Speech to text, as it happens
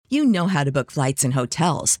You know how to book flights and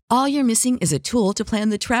hotels. All you're missing is a tool to plan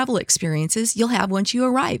the travel experiences you'll have once you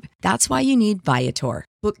arrive. That's why you need Viator.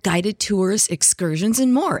 Book guided tours, excursions,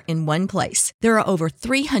 and more in one place. There are over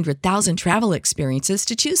 300,000 travel experiences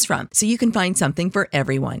to choose from, so you can find something for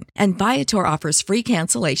everyone. And Viator offers free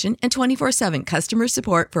cancellation and 24/7 customer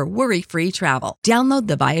support for worry-free travel. Download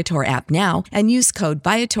the Viator app now and use code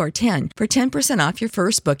Viator10 for 10% off your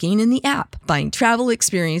first booking in the app. Find travel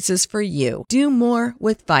experiences for you. Do more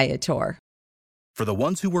with Viator. For the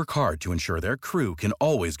ones who work hard to ensure their crew can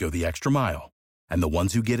always go the extra mile, and the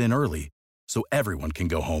ones who get in early so everyone can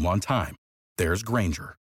go home on time, there's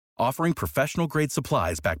Grainger, offering professional-grade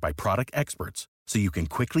supplies backed by product experts so you can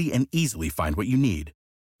quickly and easily find what you need.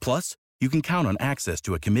 Plus, you can count on access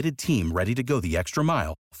to a committed team ready to go the extra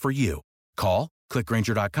mile for you. Call, click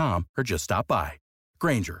Grainger.com, or just stop by.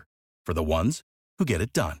 Grainger, for the ones who get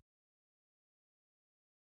it done.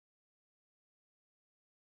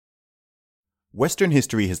 Western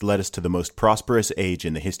history has led us to the most prosperous age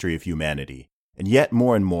in the history of humanity, and yet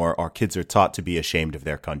more and more our kids are taught to be ashamed of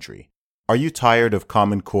their country. Are you tired of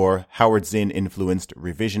Common Core, Howard Zinn-influenced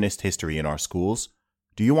revisionist history in our schools?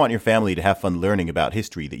 Do you want your family to have fun learning about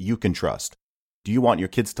history that you can trust? Do you want your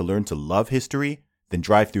kids to learn to love history? Then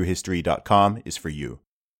DriveThruHistory.com is for you.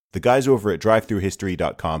 The guys over at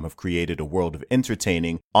DriveThruHistory.com have created a world of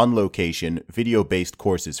entertaining, on-location, video-based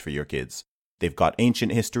courses for your kids. They've got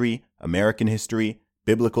ancient history, American history,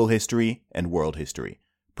 biblical history, and world history.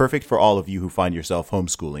 Perfect for all of you who find yourself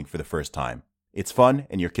homeschooling for the first time. It's fun,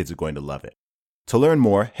 and your kids are going to love it. To learn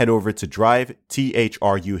more, head over to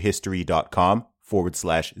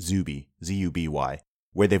drivetruhistory.com/Zuby, Z-U-B-Y,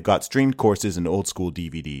 where they've got streamed courses and old school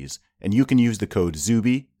DVDs, and you can use the code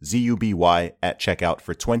ZUBY, Z-U-B-Y, at checkout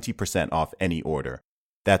for 20% off any order.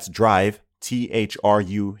 That's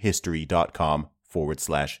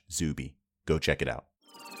drivetruhistory.com/Zuby. Go check it out.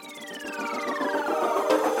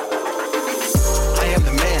 I am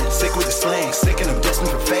the man, sick with the slang, sick and I'm destined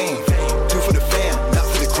for fame. Do for the fam, not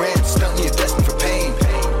for the gram, stunting you're destined for pain.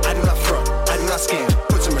 I do not front, I do not scam,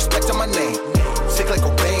 put some respect on my name. Sick like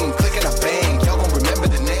Cobain, click and I bang, y'all gon' remember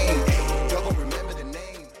the name. Y'all gon' remember the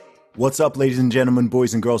name. What's up, ladies and gentlemen,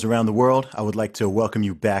 boys and girls around the world? I would like to welcome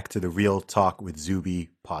you back to the Real Talk with Zuby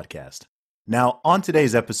podcast. Now, on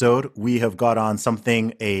today's episode, we have got on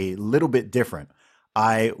something a little bit different.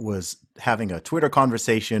 I was having a Twitter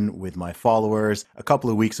conversation with my followers a couple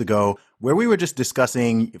of weeks ago where we were just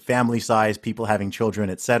discussing family size, people having children,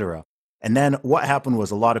 etc. And then what happened was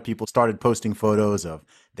a lot of people started posting photos of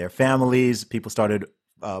their families. People started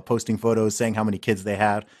posting photos saying how many kids they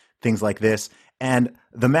had, things like this. And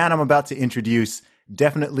the man I'm about to introduce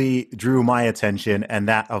definitely drew my attention and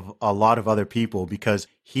that of a lot of other people because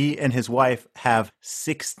he and his wife have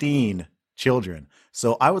 16 children.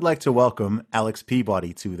 So I would like to welcome Alex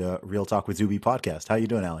Peabody to the Real Talk with Zuby podcast. How you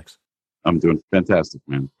doing, Alex? I'm doing fantastic,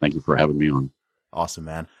 man. Thank you for having me on. Awesome,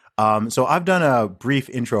 man. So I've done a brief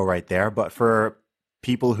intro right there, but for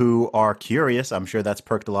people who are curious, I'm sure that's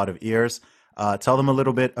perked a lot of ears. Tell them a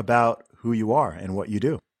little bit about who you are and what you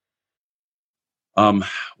do.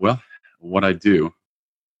 Well, what I do,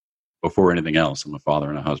 before anything else, I'm a father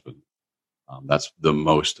and a husband. That's the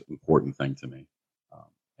most important thing to me.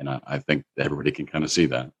 And I think everybody can kind of see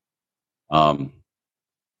that.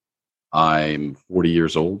 I'm 40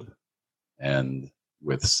 years old, and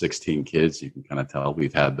with 16 kids, you can kind of tell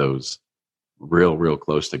we've had those real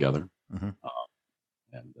close together. Mm-hmm.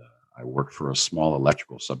 And I work for a small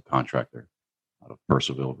electrical subcontractor out of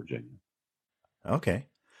Purcellville, Virginia. Okay.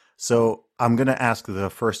 So I'm going to ask the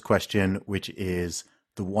first question, which is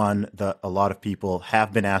the one that a lot of people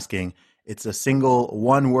have been asking. It's a single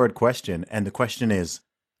one-word question. And the question is,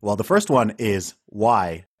 well, the first one is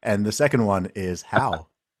why? And the second one is how?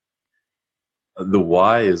 The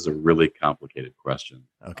why is a really complicated question.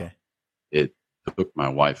 Okay. It took my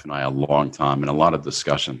wife and I a long time and a lot of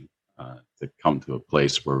discussion to come to a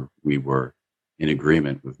place where we were in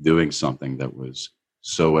agreement with doing something that was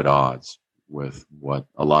so at odds with what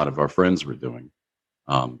a lot of our friends were doing.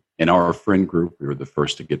 In our friend group, we were the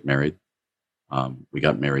first to get married. We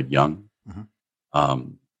got married young.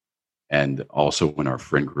 Mm-hmm. And also in our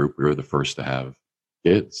friend group, we were the first to have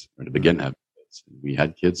kids, or to begin to have kids. We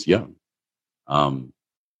had kids young.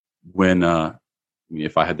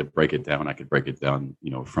 If I had to break it down, I could break it down,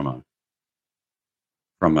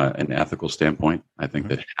 from an ethical standpoint. I think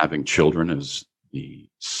that having children is the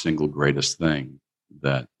single greatest thing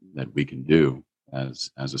that we can do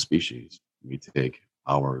as a species. We take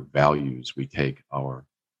our values, we take our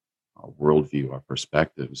worldview, our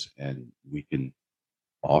perspectives, and we can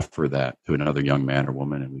offer that to another young man or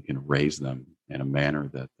woman, and we can raise them in a manner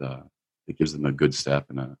that it gives them a good step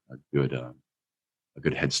and a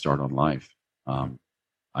good head start on life.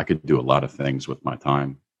 I could do a lot of things with my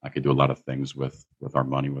time. I could do a lot of things with our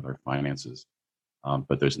money, with our finances.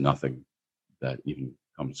 But there's nothing that even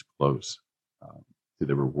comes close to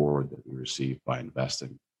the reward that we receive by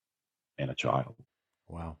investing in a child.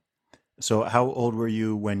 Wow. So how old were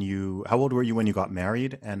you when you got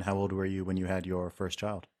married, and how old were you when you had your first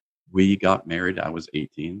child? We got married. I was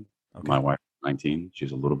 18. Okay. My wife was 19.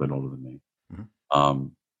 She's a little bit older than me.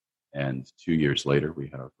 And 2 years later, we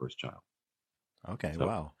had our first child. Okay. So,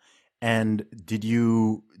 wow. And did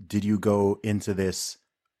you go into this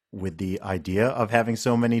with the idea of having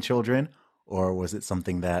so many children, or was it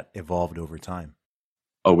something that evolved over time?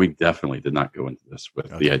 Oh, we definitely did not go into this with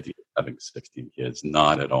the idea of having 16 kids.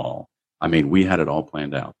 Not at all. I mean, we had it all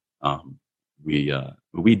planned out.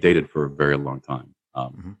 We dated for a very long time.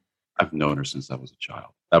 I've known her since I was a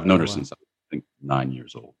child. I've known her since I was, I think, 9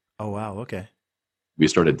 years old. Oh, wow. Okay. We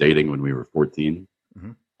started dating when we were 14.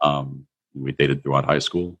 We dated throughout high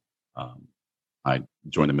school. I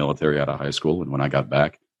joined the military out of high school, and when I got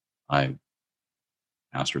back, I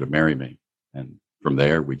asked her to marry me. And from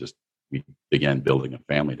there, we began building a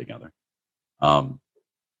family together.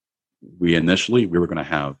 We were going to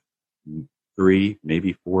have 3,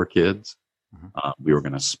 maybe 4 kids. We were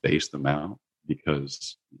going to space them out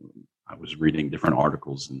because I was reading different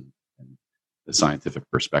articles and the scientific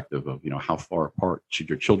perspective of, how far apart should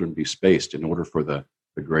your children be spaced in order for the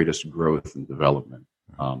greatest growth and development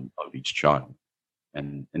of each child.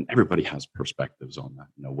 And everybody has perspectives on that.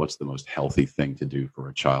 What's the most healthy thing to do for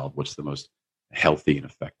a child? What's the most healthy and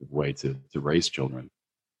effective way to raise children?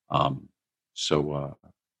 So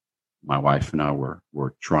my wife and I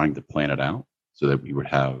were trying to plan it out so that we would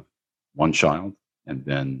have one child, and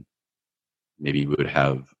then maybe we would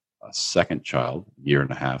have a second child, a year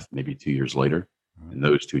and a half, maybe 2 years later, and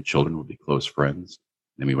those 2 children would be close friends.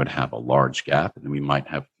 Then we would have a large gap, and then we might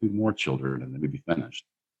have 2 more children, and then we'd be finished.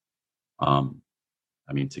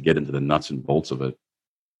 To get into the nuts and bolts of it,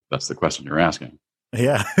 that's the question you're asking.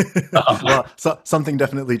 Yeah. Well, something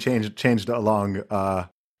definitely changed along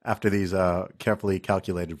after these carefully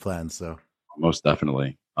calculated plans. So most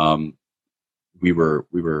definitely. We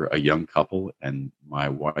were a young couple, and my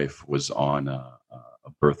wife was on a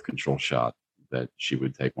birth control shot that she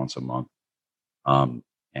would take once a month,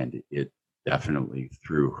 and it definitely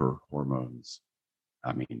threw her hormones.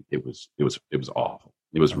 It was awful.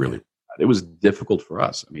 It was really bad. It was difficult for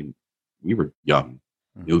us. We were young,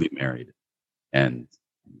 newly married, and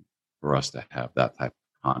for us to have that type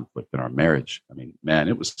of conflict in our marriage, man,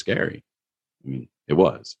 it was scary. It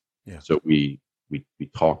was. Yeah. So we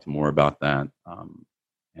talked more about that,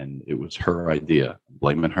 and it was her idea. I'm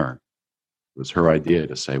blaming her. It was her idea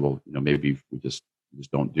to say, well, maybe we just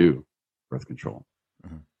don't do birth control.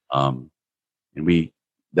 And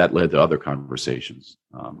that led to other conversations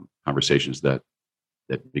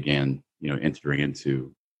that began, entering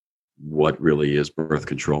into what really is birth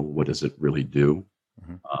control. What does it really do?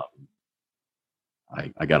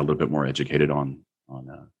 I got a little bit more educated on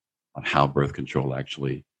how birth control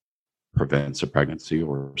actually prevents a pregnancy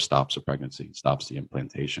or stops a pregnancy, stops the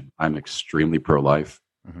implantation. I'm extremely pro-life.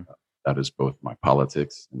 That is both my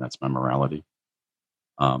politics and that's my morality.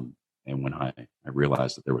 And when I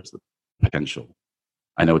realized that there was the potential,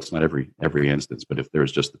 I know it's not every instance, but if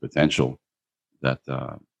there's just the potential that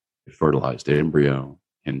a fertilized embryo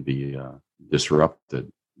can be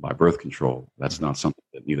disrupted by birth control, that's not something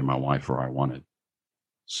that neither my wife or I wanted.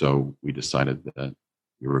 So we decided that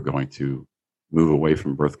we were going to move away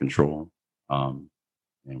from birth control, and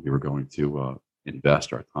we were going to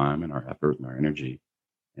invest our time and our effort and our energy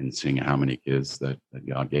in seeing how many kids that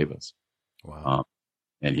God gave us. Wow.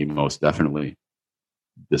 And he most definitely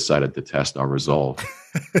decided to test our resolve.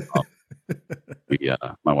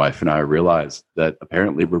 My wife and I realized that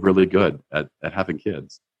apparently we're really good at having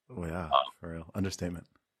kids. Oh yeah, for real. Understatement.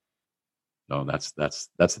 So that's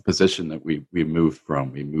the position that we moved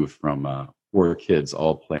from. We moved from 4 kids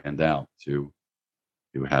all planned out to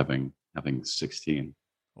having 16.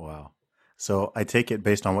 Wow. So I take it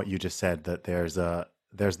based on what you just said that there's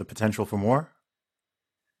the potential for more?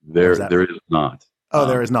 There is not. Oh,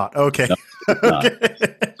 there is not. Okay. No, not.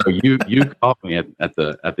 So you caught me at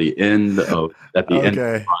the end of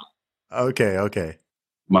end. Okay.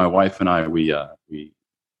 My wife and I we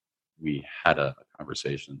had a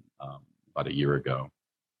conversation about a year ago,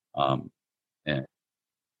 and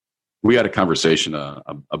we had a conversation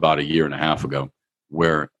about a year and a half ago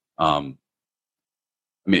where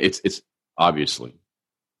it's obviously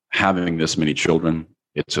having this many children.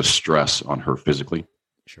 It's a stress on her physically.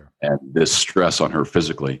 Sure. And this stress on her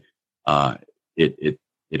physically, it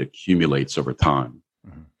it accumulates over time.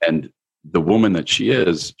 Mhm. And the woman that she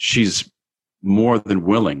is, she's more than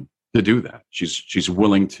willing to do that. She's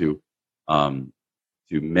willing to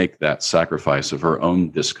make that sacrifice of her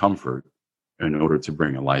own discomfort in order to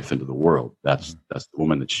bring a life into the world. That's the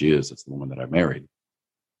woman that she is. It's the woman that I married.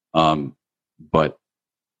 But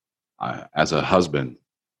as a husband,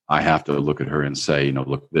 I have to look at her and say,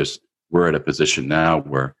 look, we're at a position now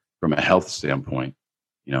where, from a health standpoint,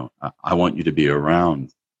 I want you to be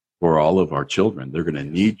around for all of our children. They're going to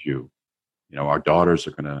need you. Our daughters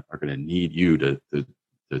are going to need you to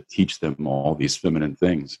teach them all these feminine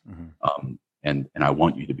things. And I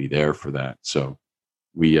want you to be there for that. So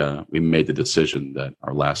we made the decision that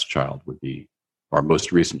our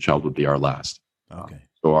most recent child would be our last. Okay.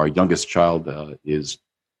 So our youngest child is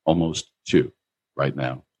almost 2 right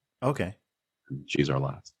now. Okay. And she's our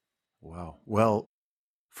last. Wow. Well,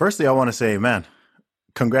 firstly, I want to say, man,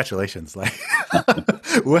 congratulations. Like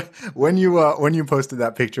when you posted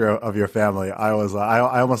that picture of your family, I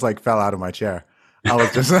almost like fell out of my chair. I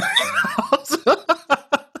was just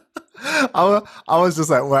I was just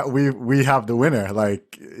like, well, we have the winner.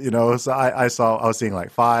 Like, so I was seeing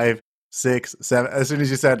like 5, 6, 7. As soon as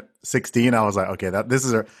you said 16, I was like, okay, this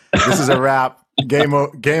is a wrap. Game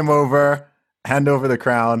over. Hand over the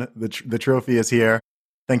crown. The trophy is here.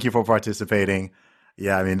 Thank you for participating.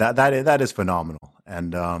 Yeah, I mean that is phenomenal.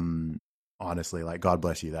 And honestly, like, God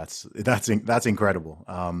bless you. That's incredible.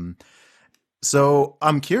 So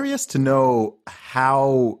I'm curious to know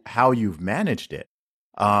how you've managed it.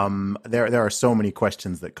 There are so many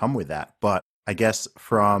questions that come with that, but I guess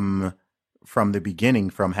from the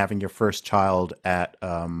beginning, from having your first child at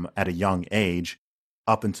a young age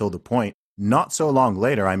up until the point, not so long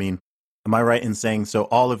later. I mean, am I right in saying so?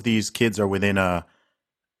 All of these kids are within a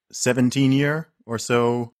 17-year or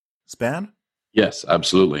so span? Yes,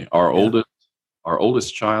 absolutely. Our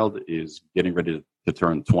oldest child is getting ready to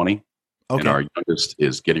turn 20, and our youngest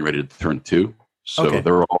is getting ready to turn 2. So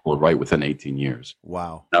they're all right within 18 years.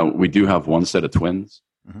 Wow. Now, we do have one set of twins,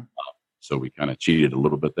 so we kind of cheated a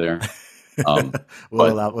little bit there. We'll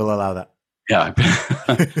allow that. Yeah.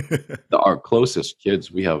 Our closest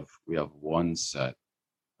kids, we have one set.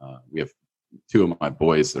 We have 2 of my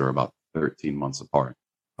boys that are about 13 months apart.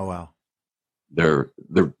 Oh, wow. They're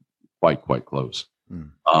quite close.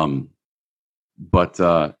 But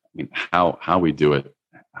I mean, how we do it,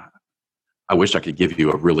 I wish I could give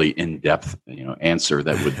you a really in-depth, answer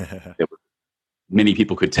that would many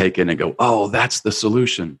people could take in and go, "Oh, that's the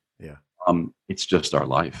solution." Yeah. It's just our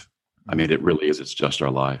life. I mean, it really is. It's just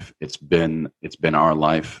our life. It's been our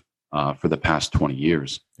life for the past 20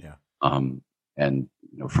 years. Yeah. And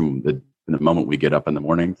from the moment we get up in the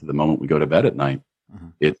morning to the moment we go to bed at night,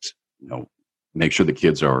 it's make sure the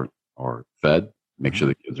kids are fed, make sure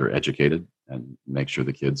the kids are educated, and make sure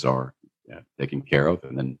the kids are taken care of,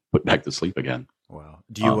 and then put back to sleep again. Wow.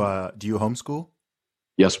 Do you homeschool?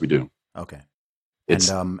 Yes, we do. Okay.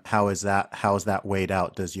 And how is that weighed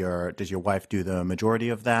out? Does your wife do the majority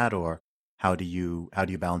of that, or how do you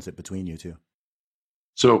balance it between you two?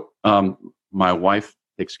 So my wife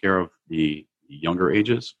takes care of the younger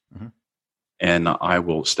ages, and I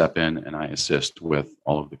will step in and I assist with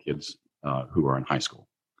all of the kids who are in high school.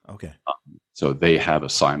 Okay. So they have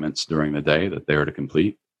assignments during the day that they're to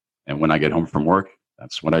complete. And when I get home from work,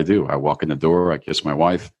 that's what I do. I walk in the door, I kiss my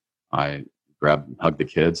wife, I hug the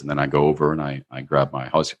kids, and then I go over and I grab my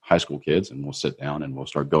high school kids, and we'll sit down and we'll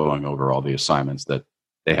start going over all the assignments that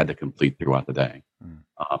they had to complete throughout the day.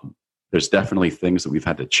 There's definitely things that we've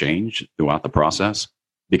had to change throughout the process,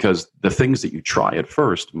 because the things that you try at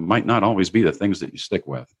first might not always be the things that you stick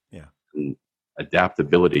with. Yeah. And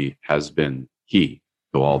adaptability has been key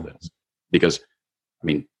to all this, because, I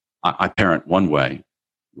mean, I parent one way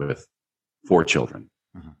with 4 children,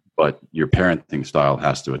 but your parenting style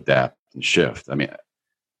has to adapt and shift. I mean,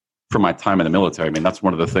 from my time in the military, I mean, that's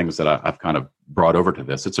one of the things that I've kind of brought over to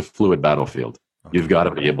this. It's a fluid battlefield. Okay. You've got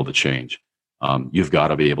to be able to change. You've got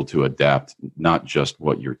to be able to adapt, not just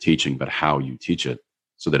what you're teaching, but how you teach it,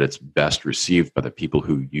 so that it's best received by the people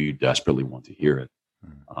who you desperately want to hear it.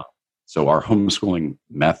 So our homeschooling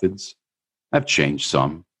methods have changed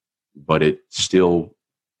some, but it still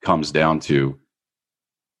comes down to,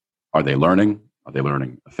 are they learning? Are they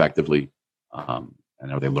learning effectively?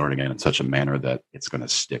 And are they learning it in such a manner that it's going to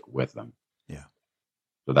stick with them? Yeah.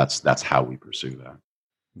 So that's how we pursue that.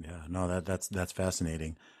 Yeah, no, that's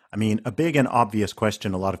fascinating. I mean, a big and obvious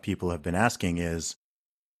question a lot of people have been asking is,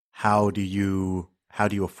 how do you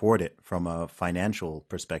afford it from a financial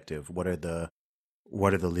perspective? What are the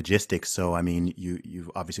logistics? So, I mean, you've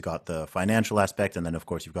obviously got the financial aspect, and then of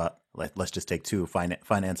course you've got, let's just take 2,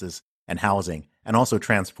 finances and housing, and also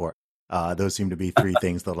transport. Those seem to be three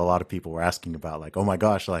things that a lot of people were asking about. Like, oh my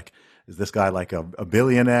gosh, like, is this guy like a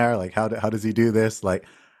billionaire? Like, how does he do this? Like,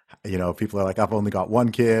 people are like, I've only got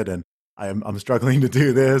one kid and I'm struggling to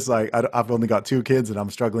do this. Like, I've only got two kids and I'm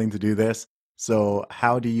struggling to do this. So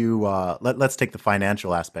how do you, let's take the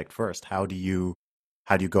financial aspect first. How do you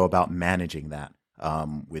go about managing that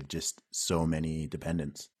with just so many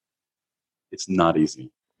dependents? It's not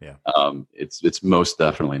easy. Yeah. It's most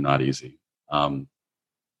definitely not easy.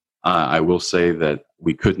 I will say that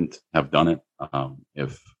we couldn't have done it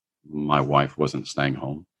if my wife wasn't staying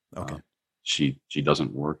home. Okay. She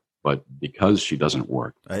doesn't work, but because she doesn't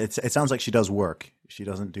work, it sounds like she does work. She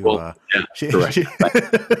doesn't do. Well, correct.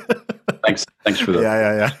 Thanks for that.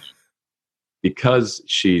 Yeah. Because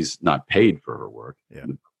she's not paid for her work. Yeah.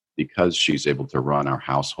 Because she's able to run our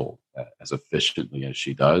household as efficiently as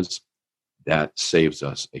she does, that saves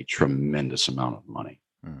us a tremendous amount of money.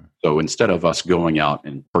 So instead of us going out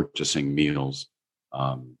and purchasing meals,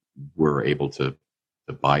 we're able to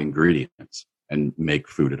buy ingredients and make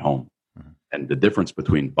food at home. And the difference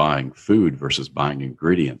between buying food versus buying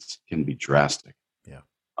ingredients can be drastic. Yeah.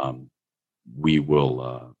 We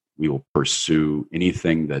will pursue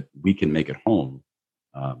anything that we can make at home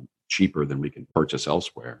cheaper than we can purchase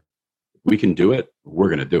elsewhere. If we can do it, we're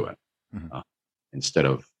going to do it instead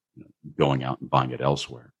of going out and buying it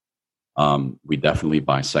elsewhere. We definitely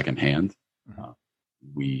buy secondhand.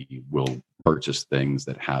 We will purchase things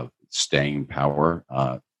that have staying power,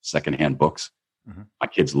 secondhand books. My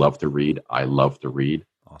kids love to read. I love to read.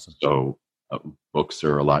 Awesome. So books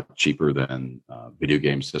are a lot cheaper than video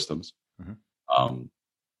game systems,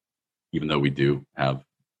 even though we do have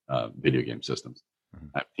video game systems.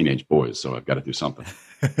 I have teenage boys, so I've got to do something.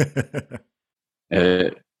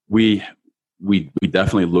 We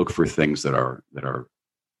definitely look for things that are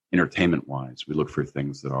entertainment wise. We look for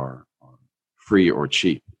things that are free or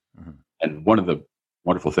cheap. And one of the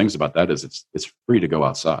wonderful things about that is it's free to go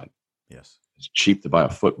outside. Yes. It's cheap to buy a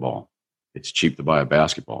football. It's cheap to buy a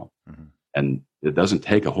basketball. And it doesn't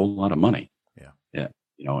take a whole lot of money. Yeah.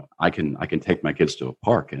 I can take my kids to a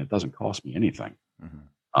park and it doesn't cost me anything.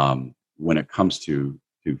 When it comes to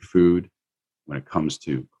food, when it comes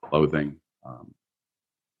to clothing,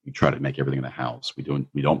 we try to make everything in the house. We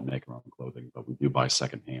don't make our own clothing, but we do buy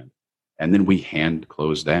secondhand. And then we hand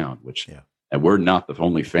clothes down, and we're not the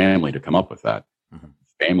only family to come up with that.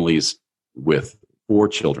 Families with 4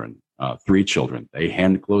 children, 3 children, they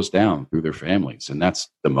hand clothes down through their families. And that's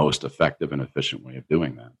the most effective and efficient way of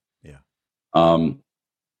doing that. Yeah.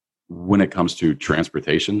 When it comes to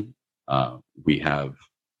transportation, we have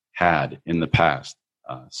had in the past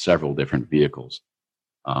several different vehicles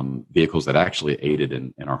that actually aided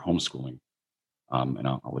in our homeschooling. And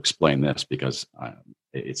I'll explain this because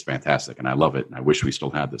it's fantastic and I love it. And I wish we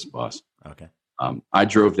still had this bus. Okay. I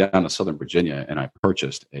drove down to Southern Virginia and I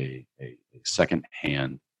purchased a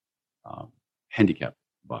second-hand handicap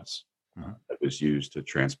bus that was used to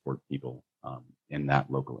transport people in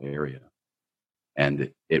that local area.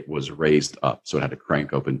 And it was raised up, so it had a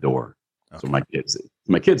crank open door. Okay. So my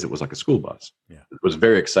kids, it was like a school bus. Yeah. It was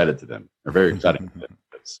very excited to them. They're very excited to them.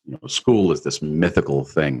 School is this mythical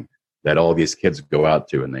thing that all these kids go out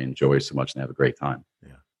to and they enjoy so much and they have a great time.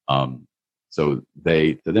 Yeah. So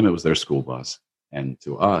to them, it was their school bus. And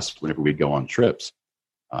to us, whenever we'd go on trips,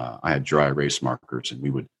 I had dry erase markers and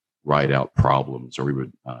we would write out problems or we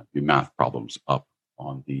would do math problems up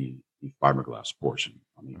on the fiberglass portion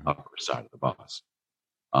on the upper side of the bus.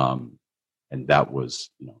 And that was,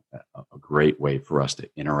 a great way for us to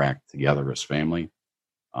interact together as family.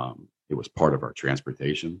 It was part of our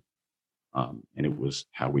transportation, and it was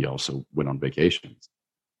how we also went on vacations.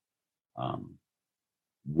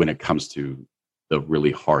 When it comes to the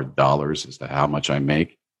really hard dollars as to how much I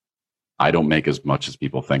make, I don't make as much as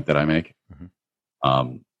people think that I make.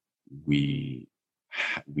 We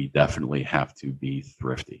definitely have to be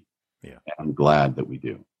thrifty. Yeah. And I'm glad that we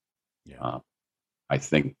do. Yeah. I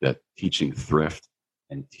think that teaching thrift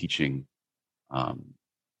and teaching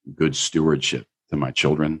good stewardship to my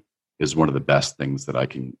children is one of the best things that I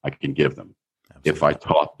can give them. Absolutely. If I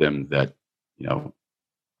taught them that,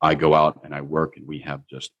 I go out and I work and we have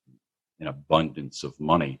just an abundance of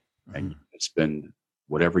money and you can spend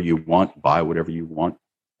whatever you want, buy whatever you want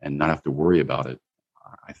and not have to worry about it.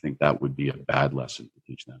 I think that would be a bad lesson to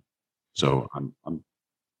teach them. So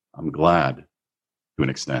I'm glad to an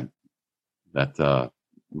extent that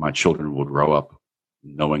my children will grow up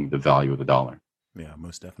knowing the value of the dollar. Yeah,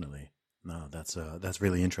 most definitely. No, that's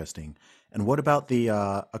really interesting. And what about the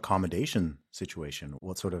accommodation situation?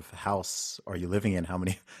 What sort of house are you living in? How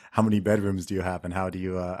many bedrooms do you have, and how do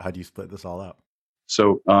you split this all up?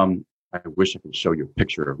 So I wish I could show you a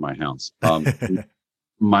picture of my house.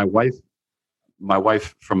 My wife,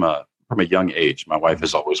 from a young age, my wife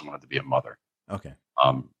has always wanted to be a mother. Okay.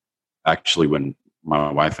 Actually, when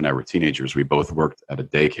my wife and I were teenagers, we both worked at a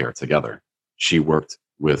daycare together. She worked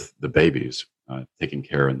with the babies, taking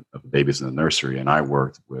care of the babies in the nursery, and I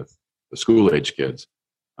worked with the school-age kids,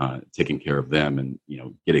 taking care of them and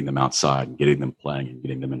getting them outside and getting them playing and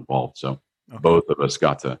getting them involved. So both of us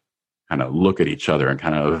got to kind of look at each other and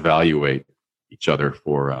kind of evaluate each other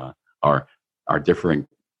for our differing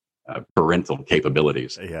parental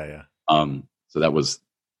capabilities. Yeah. So that was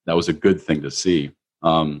a good thing to see.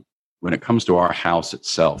 When it comes to our house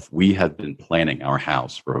itself, we had been planning our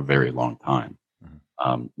house for a very long time,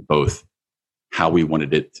 both how we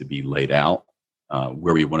wanted it to be laid out,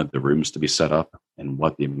 where we wanted the rooms to be set up, and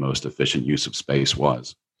what the most efficient use of space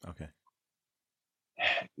was. Okay.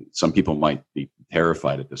 Some people might be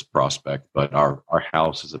terrified at this prospect, but our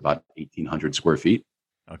house is about 1,800 square feet.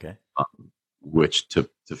 Okay. Which to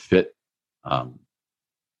fit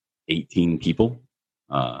 18 people,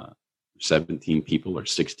 17 people, or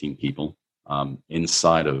 16 people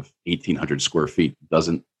inside of 1,800 square feet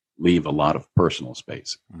doesn't leave a lot of personal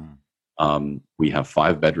space. We have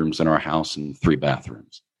 5 bedrooms in our house and 3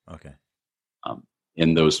 bathrooms. Okay.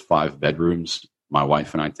 In those 5 bedrooms, my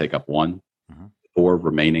wife and I take up 1. 4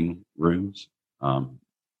 remaining rooms.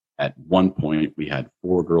 At one point, we had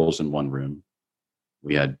 4 girls in one room.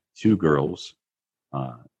 We had 2 girls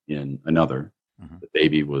in another. The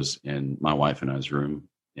baby was in my wife and I's room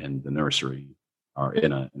in the nursery, or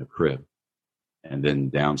in a crib. And then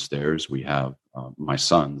downstairs, we have my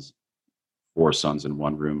sons, 4 sons in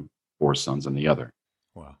one room, 4 sons in the other.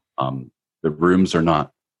 Wow. The rooms are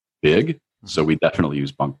not big, so we definitely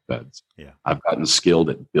use bunk beds. Yeah. I've gotten skilled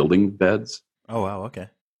at building beds. Oh, wow. Okay.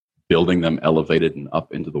 Building them elevated and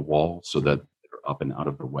up into the wall so that they're up and out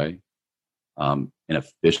of the way. An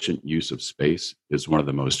efficient use of space is one of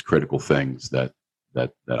the most critical things that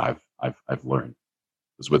I've learned.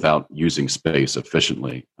 Because without using space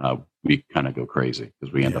efficiently, we kind of go crazy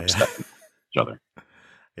because we end up stepping each other.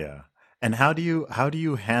 Yeah. And how do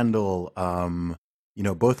you handle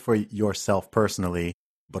both for yourself personally,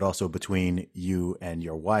 but also between you and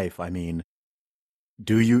your wife? I mean,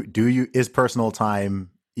 is personal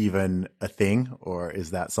time even a thing, or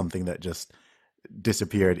is that something that just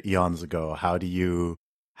disappeared eons ago? How do you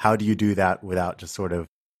do that without just sort of,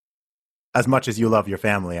 as much as you love your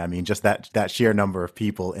family, I mean, just that sheer number of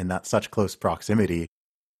people in that such close proximity,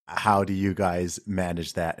 how do you guys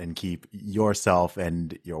manage that and keep yourself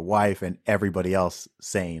and your wife and everybody else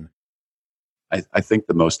sane? I think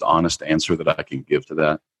the most honest answer that I can give to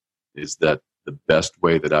that is that the best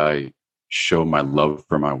way that I show my love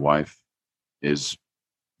for my wife is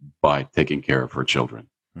by taking care of her children.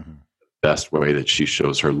 The best way that she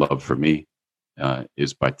shows her love for me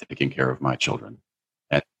is by taking care of my children.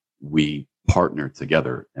 And we partner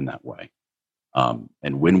together in that way.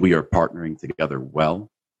 And when we are partnering together well,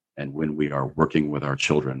 and when we are working with our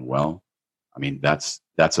children well, I mean, that's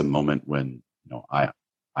a moment when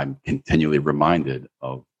I'm continually reminded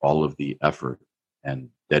of all of the effort and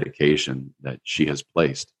dedication that she has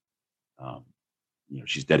placed.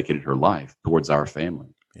 She's dedicated her life towards our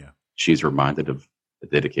family. Yeah, she's reminded of the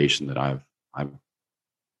dedication that I've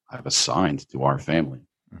assigned to our family.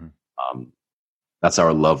 That's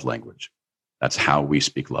our love language. That's how we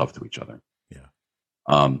speak love to each other. Yeah.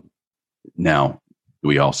 Now,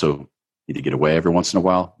 we also need to get away every once in a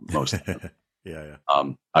while. Most of them. Yeah.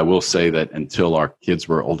 I will say that until our kids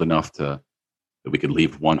were old enough that we could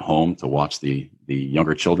leave one home to watch the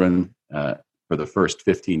younger children, for the first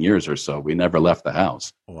 15 years or so, we never left the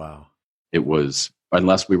house. Wow. It was,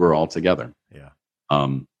 unless we were all together. Yeah.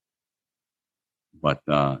 But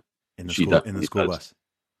in the school bus.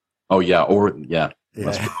 Oh yeah, Yeah.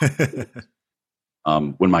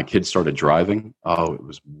 When my kids started driving, it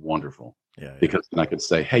was wonderful. Yeah. Because then I could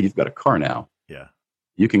say, "Hey, you've got a car now. Yeah.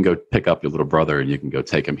 You can go pick up your little brother, and you can go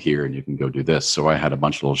take him here, and you can go do this." So I had a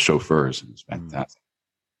bunch of little chauffeurs, and it was fantastic.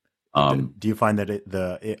 Do you find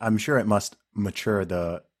that I'm sure it must mature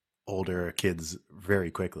the older kids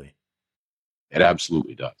very quickly? It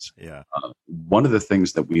absolutely does. Yeah. One of the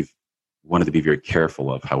things that we've wanted to be very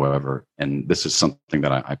careful of, however, and this is something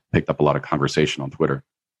that I picked up a lot of conversation on Twitter,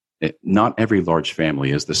 not every large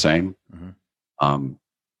family is the same,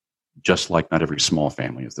 just like not every small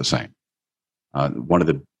family is the same. One of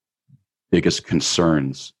the biggest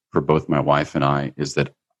concerns for both my wife and I is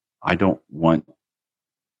that I don't want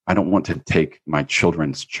to take my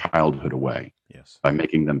children's childhood away by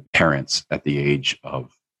making them parents at the age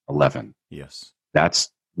of 11. Yes.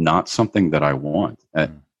 That's not something that I want.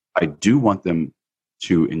 I do want them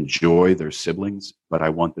to enjoy their siblings, but I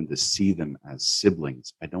want them to see them as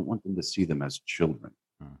siblings. I don't want them to see them as children.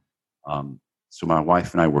 So my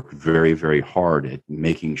wife and I work very, very hard at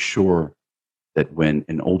making sure that when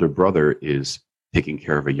an older brother is taking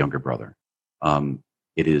care of a younger brother,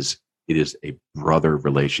 it is a brother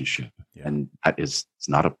relationship, and that is it's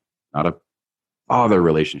not a father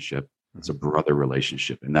relationship. It's a brother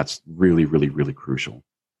relationship, and that's really, really, really crucial.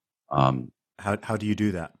 How do you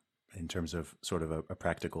do that in terms of sort of a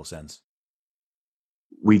practical sense?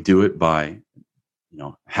 We do it by,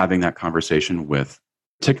 having that conversation with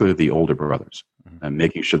particularly the older brothers, and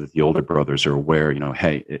making sure that the older brothers are aware,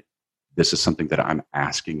 hey, this is something that I'm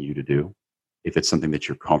asking you to do. If it's something that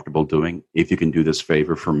you're comfortable doing, if you can do this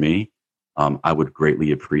favor for me, I would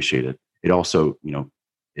greatly appreciate it. It also,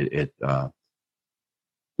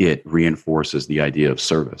 it reinforces the idea of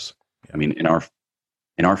service. I mean, in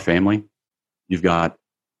our family, you've got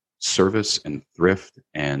service and thrift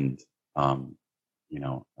and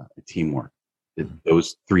teamwork.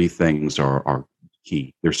 Those three things are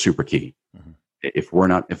key. They're super key. If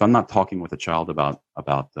I'm not talking with a child about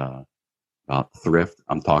thrift,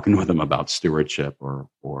 I'm talking with them about stewardship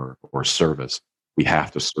or service. We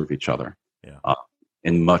have to serve each other.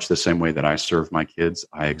 In much the same way that I serve my kids,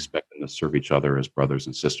 I expect them to serve each other as brothers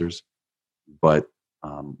and sisters. But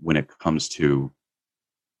when it comes to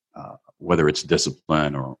whether it's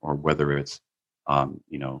discipline or whether it's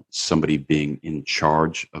somebody being in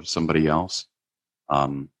charge of somebody else,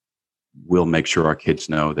 we'll make sure our kids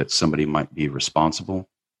know that somebody might be responsible,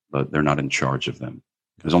 but they're not in charge of them.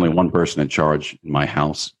 There's only one person in charge in my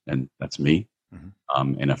house, and that's me.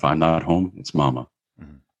 And if I'm not home, it's mama.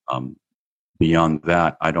 Beyond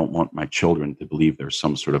that, I don't want my children to believe there's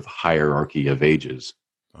some sort of hierarchy of ages.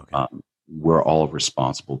 We're all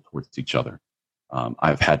responsible towards each other.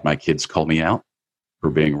 I've had my kids call me out for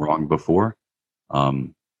being wrong before.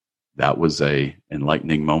 That was a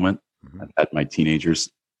enlightening moment. I've had my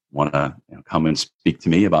teenagers want to come and speak to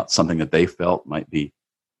me about something that they felt might be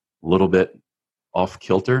a little bit off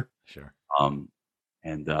kilter. Sure.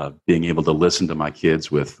 And being able to listen to my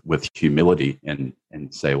kids with humility and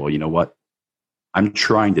say, well, you know what? I'm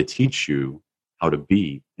trying to teach you how to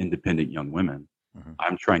be independent young women.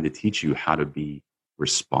 I'm trying to teach you how to be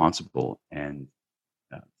responsible and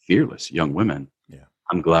fearless young women.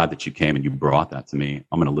 I'm glad that you came and you brought that to me.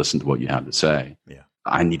 I'm going to listen to what you have to say.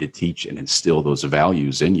 I need to teach and instill those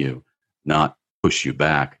values in you, not push you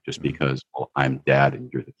back just because, well, I'm dad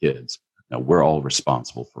and you're the kids. No, we're all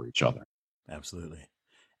responsible for each other. Absolutely.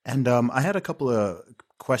 And I had a couple of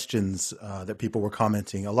questions that people were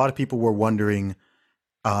commenting. A lot of people were wondering,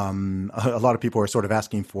 a lot of people are sort of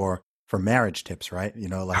asking for marriage tips, right?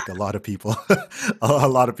 Like a lot of people,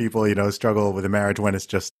 struggle with a marriage when it's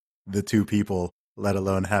just the two people, let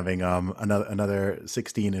alone having another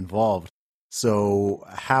 16 involved. So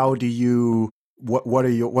how do you,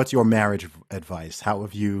 what's your marriage advice? How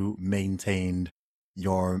have you maintained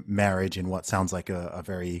your marriage in what sounds like a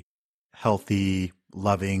very healthy,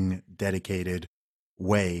 loving, dedicated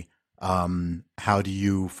way? How do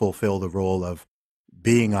you fulfill the role of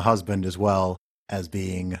being a husband as well as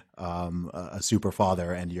being a super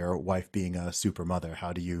father and your wife being a super mother?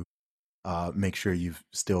 How do you make sure you've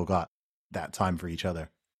still got that time for each other?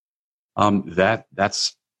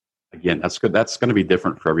 That's good. That's going to be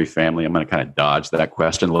different for every family. I'm going to kind of dodge that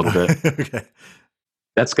question a little bit. Okay.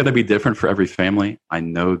 That's going to be different for every family. I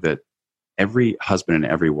know that every husband and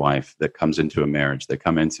every wife that comes into a marriage, they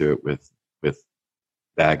come into it with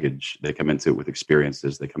baggage. They come into it with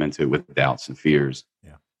experiences. They come into it with doubts and fears.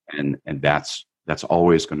 And that's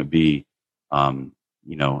always going to be, a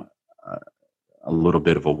little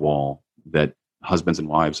bit of a wall that husbands and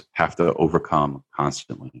wives have to overcome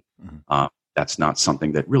constantly. That's not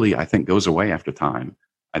something that really, I think, goes away after time.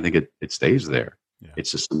 I think it stays there.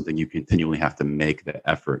 It's just something you continually have to make the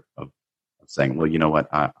effort of saying, well, you know what,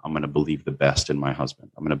 I'm going to believe the best in my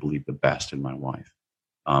husband. I'm going to believe the best in my wife.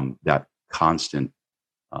 That constant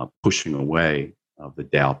pushing away of the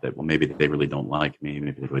doubt that, well, maybe they really don't like me.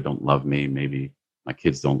 Maybe they really don't love me. Maybe my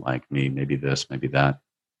kids don't like me. Maybe this, maybe that.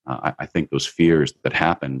 I think those fears that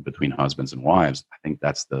happen between husbands and wives, I think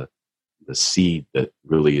that's the seed that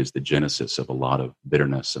really is the genesis of a lot of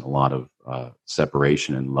bitterness and a lot of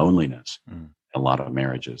separation and loneliness in a lot of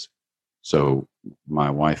marriages. So my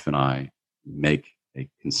wife and I make a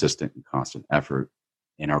consistent and constant effort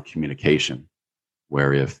in our communication,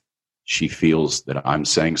 where if she feels that I'm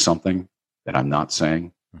saying something that I'm not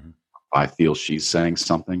saying, if I feel she's saying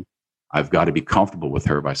something, I've got to be comfortable with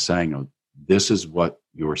her by saying, oh, this is what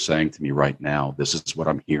you're saying to me right now. This is what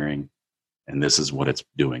I'm hearing. And this is what it's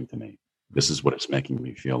doing to me. This is what it's making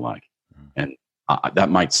me feel like. And that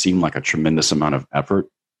might seem like a tremendous amount of effort,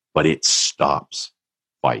 but it stops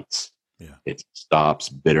fights. Yeah. It stops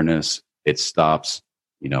bitterness. It stops,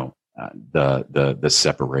 the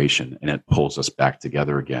separation, and it pulls us back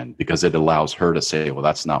together again, because it allows her to say, well,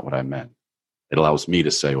 that's not what I meant. It allows me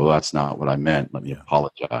to say, well, that's not what I meant. Let me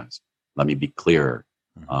apologize. Let me be clearer.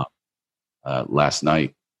 Last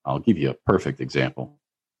night, I'll give you a perfect example.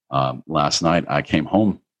 Last night I came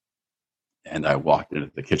home and I walked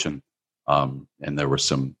into the kitchen, and there was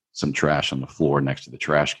some trash on the floor next to the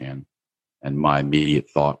trash can. And my immediate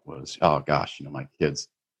thought was, oh gosh, my kids,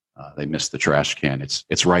 they missed the trash can.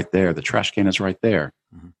 It's right there. The trash can is right there.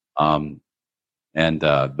 And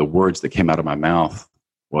the words that came out of my mouth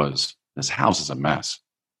was, this house is a mess.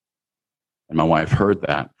 And my wife heard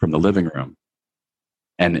that from the living room.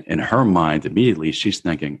 And in her mind, immediately she's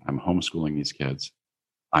thinking, I'm homeschooling these kids.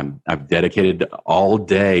 I've dedicated all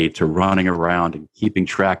day to running around and keeping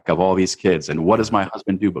track of all these kids. And what does my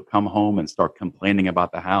husband do but come home and start complaining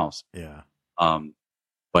about the house? Yeah.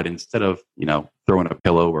 But instead of, throwing a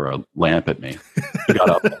pillow or a lamp at me, she got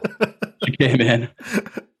up, she came in,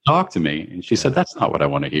 talked to me, and she said, that's not what I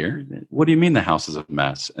want to hear. What do you mean the house is a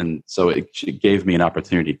mess? And so it gave me an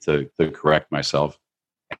opportunity to correct myself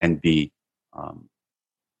and be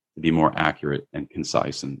more accurate and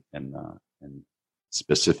concise and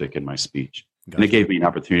specific in my speech. Gotcha. And it gave me an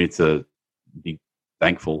opportunity to be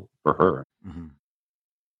thankful for her. Mm-hmm.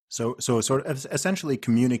 So sort of essentially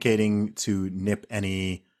communicating to nip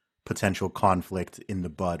any potential conflict in the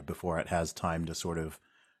bud before it has time to sort of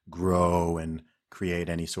grow and create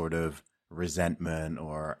any sort of resentment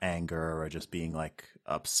or anger or just being like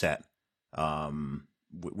upset,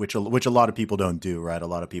 which a lot of people don't do, right? A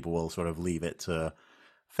lot of people will sort of leave it to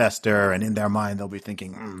fester, and in their mind they'll be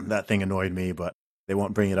thinking, that thing annoyed me, but they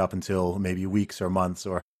won't bring it up until maybe weeks or months,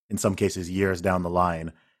 or in some cases years down the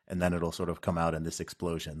line, and then it'll sort of come out in this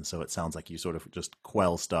explosion. So it sounds like you sort of just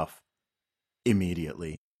quell stuff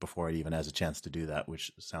immediately before it even has a chance to do that,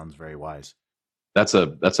 which sounds very wise. That's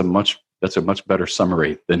a much better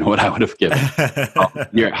summary than what I would have given.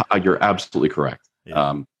 You're absolutely correct.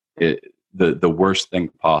 Yeah. The worst thing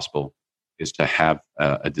possible is to have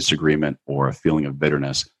a disagreement or a feeling of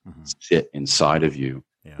bitterness sit inside of you,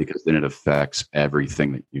 because then it affects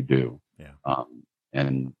everything that you do. Yeah.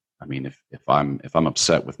 And I mean, if I'm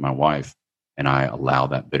upset with my wife and I allow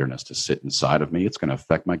that bitterness to sit inside of me, it's going to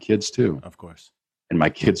affect my kids too. Of course. And my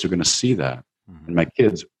kids are going to see that. And my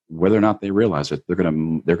kids, whether or not they realize it, they're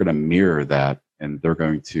going to mirror that, and they're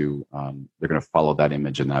going to follow that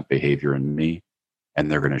image and that behavior in me, and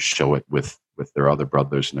they're going to show it with their other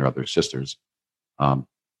brothers and their other sisters.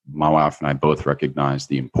 My wife and I both recognize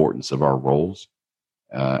the importance of our roles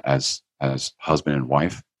as husband and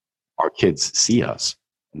wife. Our kids see us,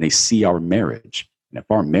 and they see our marriage. And if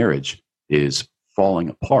our marriage is falling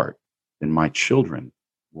apart, then my children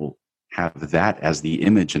will have that as the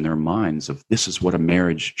image in their minds of, this is what a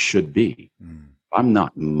marriage should be. I'm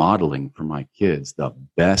not modeling for my kids the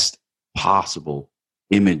best possible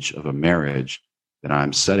image of a marriage, then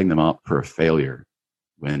I'm setting them up for a failure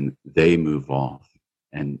when they move off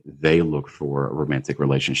and they look for a romantic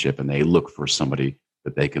relationship and they look for somebody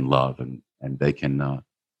that they can love and they can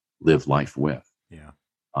live life with. Yeah.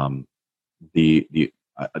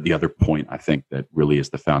 The other point I think that really is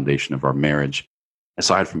the foundation of our marriage,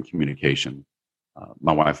 aside from communication,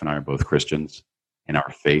 my wife and I are both Christians, and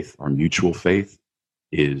our faith, our mutual faith,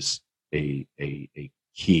 is a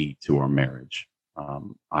key to our marriage.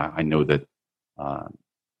 I know that,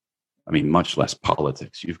 much less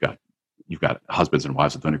politics. You've got husbands and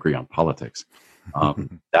wives that don't agree on politics.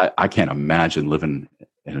 That I can't imagine living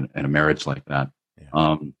in a marriage like that,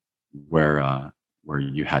 where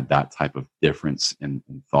you had that type of difference in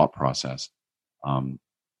thought process.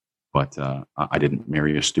 But I didn't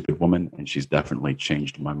marry a stupid woman, and she's definitely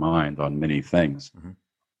changed my mind on many things.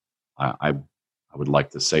 I would like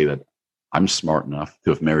to say that I'm smart enough to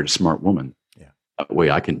have married a smart woman. Yeah. That way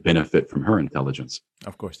I can benefit from her intelligence.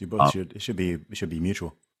 Of course, you both should. It should be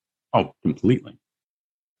mutual. Oh, completely.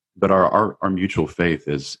 But our mutual faith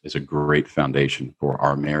is a great foundation for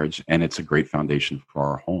our marriage, and it's a great foundation for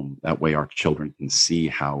our home. That way our children can see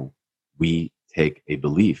how we take a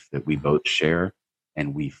belief that we both share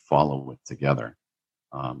and we follow it together.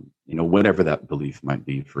 Whatever that belief might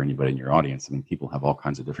be for anybody in your audience. I mean, people have all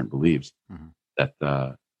kinds of different beliefs that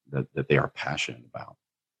they are passionate about.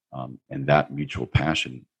 And that mutual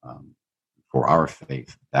passion for our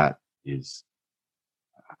faith, that is,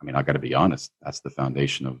 I got to be honest, that's the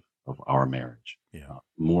foundation of our marriage. Yeah.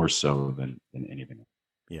 More so than anything.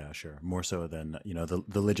 Yeah, sure. More so than,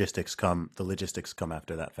 the logistics come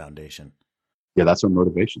after that foundation. Yeah, that's our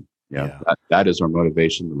motivation. Yeah, Yeah. that is our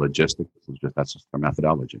motivation. The logistics is that's just our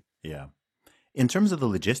methodology. Yeah. In terms of the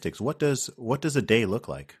logistics, what does a day look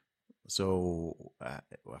like? So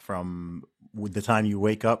from the time you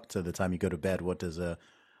wake up to the time you go to bed, what does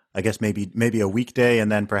I guess maybe a weekday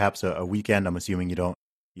and then perhaps a weekend. I'm assuming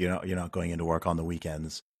you're not going into work on the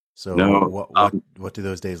weekends. So No, what do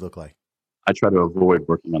those days look like? I try to avoid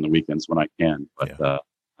working on the weekends when I can, but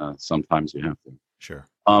Yeah, sometimes you have to. sure.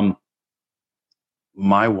 Um,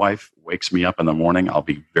 my wife wakes me up in the morning. I'll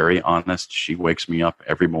be very honest. She wakes me up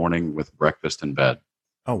every morning with breakfast in bed.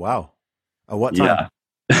 Oh, wow. What time?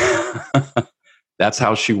 Yeah. That's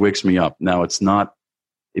how she wakes me up. Now it's not,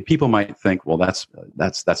 people might think, well, that's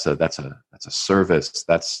a service.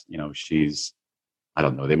 That's, she's, I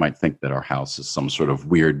don't know. They might think that our house is some sort of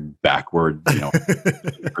weird backward,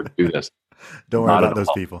 do this. Don't worry Not about at those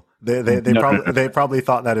all. people. They No. they probably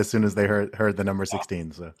thought that as soon as they heard the number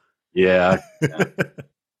 16. So Yeah.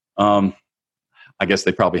 Um, I guess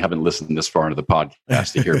they probably haven't listened this far into the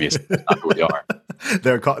podcast to hear me say that's not who we are.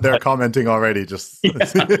 They're commenting already. Just Yeah.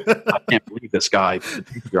 I can't believe this guy.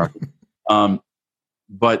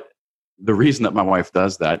 But the reason that my wife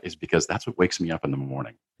does that is because that's what wakes me up in the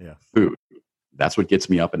morning. Yeah. Food. That's what gets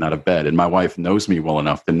me up and out of bed. And my wife knows me well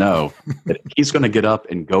enough to know that he's going to get up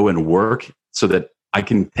and go and work so that I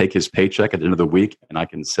can take his paycheck at the end of the week and I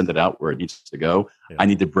can send it out where it needs to go. Yeah. I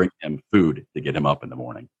need to bring him food to get him up in the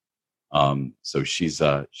morning. So she's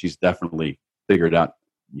definitely figured out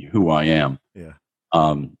who I am. Yeah.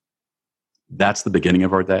 That's the beginning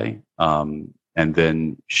of our day. And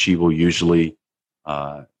then she will usually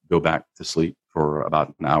go back to sleep for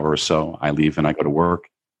about an hour or so. I leave and I go to work.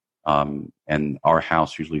 And our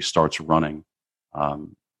house usually starts running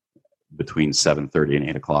between 7:30 and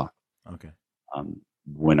 8 o'clock. Okay.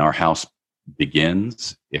 When our house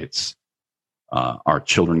begins, it's our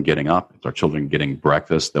children getting up. It's our children getting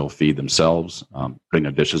breakfast. They'll feed themselves, putting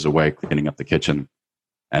their dishes away, cleaning up the kitchen.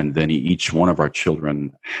 And then each one of our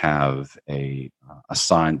children have a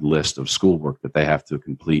assigned list of schoolwork that they have to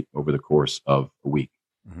complete over the course of a week.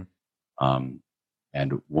 Mm-hmm.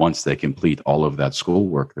 And once they complete all of that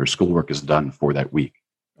schoolwork, their schoolwork is done for that week.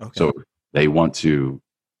 Okay. So they want to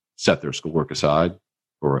set their schoolwork aside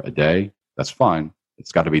for a day. That's fine.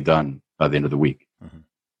 It's got to be done by the end of the week.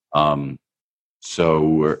 Mm-hmm.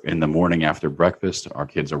 So in the morning after breakfast, our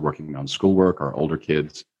kids are working on schoolwork. Our older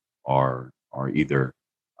kids are either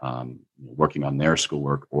working on their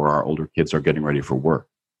schoolwork or our older kids are getting ready for work.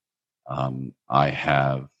 I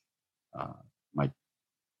have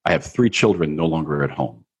I have 3 children no longer at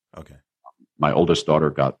home. Okay. My oldest daughter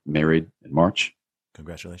got married in March.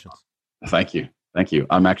 Congratulations. Thank you.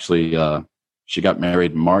 I'm actually, she got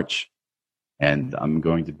married in March, and I'm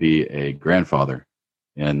going to be a grandfather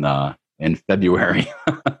in February.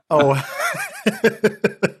 Oh,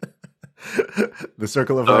 the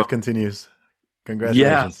circle of life continues.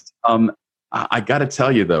 Congratulations. Yeah. I got to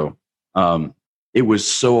tell you though, it was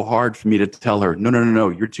so hard for me to tell her, no,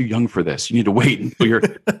 you're too young for this. You need to wait until you're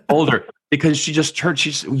older. Because she said,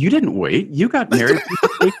 you didn't wait. You got married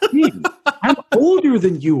when you were 18. I'm older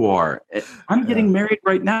than you are. I'm getting married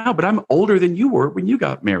right now, but I'm older than you were when you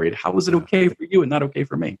got married. How is it okay for you and not okay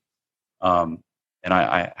for me? And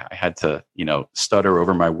I had to, stutter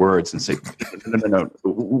over my words and say, no,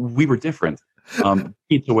 we were different. You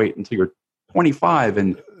need to wait until you're 25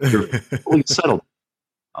 and you're fully settled.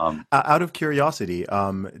 Out of curiosity,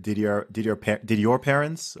 did your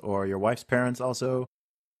parents or your wife's parents also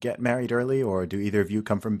get married early, or do either of you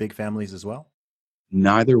come from big families as well?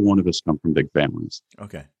 Neither one of us come from big families.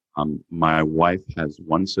 Okay. My wife has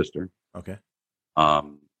one sister. Okay.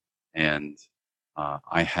 And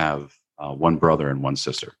I have one brother and one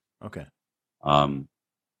sister. Okay.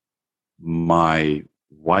 My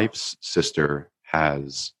wife's sister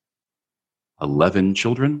has 11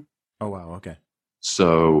 children. Oh, wow. Okay.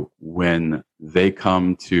 So when they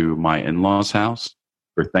come to my in-laws' house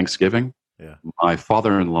for Thanksgiving, my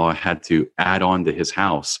father-in-law had to add on to his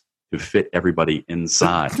house to fit everybody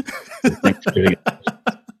inside. Thanksgiving.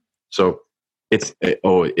 So it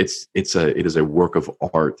is a work of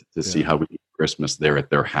art to see how we do Christmas there at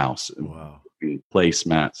their house. Wow.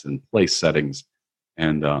 Placemats and place settings,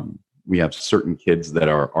 and we have certain kids that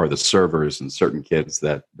are the servers and certain kids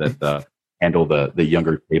that handle the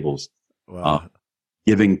younger tables. Wow.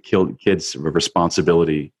 Giving kids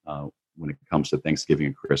responsibility when it comes to Thanksgiving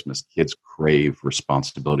and Christmas. Kids crave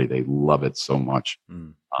responsibility. They love it so much.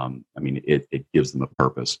 It gives them a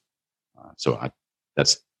purpose.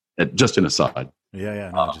 That's just an aside.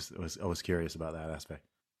 Yeah. No, I was curious about that aspect.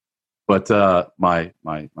 But my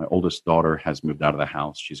oldest daughter has moved out of the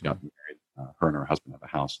house. She's gotten married. Her and her husband have a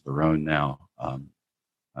house of their own now.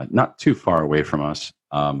 not too far away from us.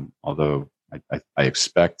 Although I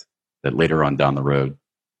expect that later on down the road,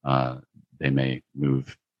 they may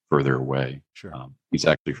move further away. Sure. He's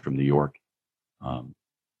actually from New York,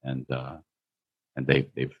 and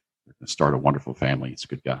they've started a wonderful family. He's a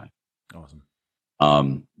good guy. Awesome.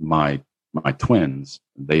 My twins,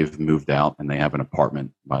 they've moved out and they have an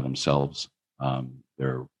apartment by themselves.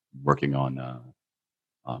 They're working on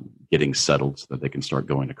getting settled so that they can start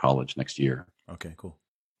going to college next year. Okay, cool.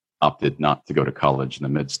 Opted not to go to college in the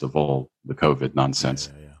midst of all the COVID nonsense.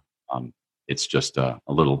 Yeah. It's just a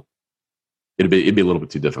little. It'd be a little bit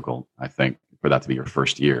too difficult, I think, for that to be your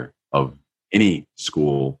first year of any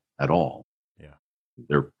school at all. Yeah.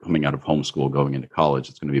 They're coming out of homeschool, going into college.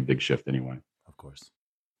 It's going to be a big shift anyway. Of course.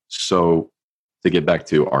 So to get back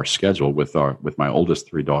to our schedule with my oldest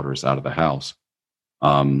 3 daughters out of the house,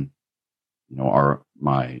 my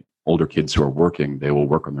older kids who are working, they will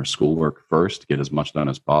work on their schoolwork first, get as much done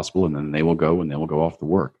as possible, and then they will go off to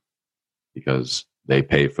work because they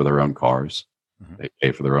pay for their own cars, they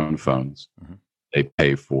pay for their own phones, they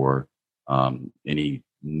pay for any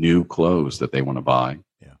new clothes that they want to buy.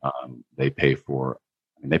 Yeah. They pay for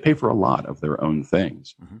a lot of their own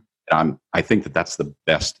things. And I think that that's the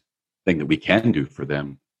best thing that we can do for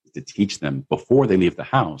them, is to teach them before they leave the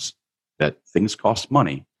house that things cost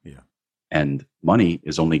money. Yeah. And money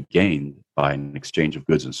is only gained by an exchange of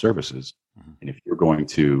goods and services. And if you're going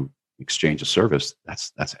to exchange a service,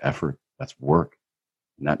 that's effort, that's work.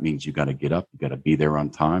 And that means you got to get up, you got to be there on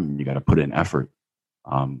time, and you got to put in effort.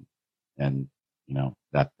 And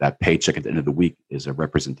that paycheck at the end of the week is a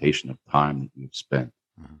representation of time that you've spent.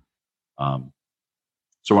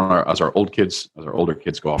 So as our older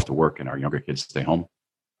kids go off to work and our younger kids stay home,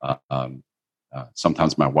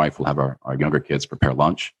 sometimes my wife will have our younger kids prepare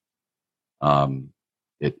lunch.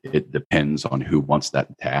 It depends on who wants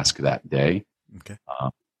that task that day. Okay.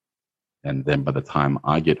 And then by the time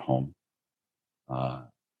I get home,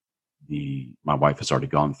 my wife has already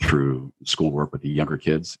gone through schoolwork with the younger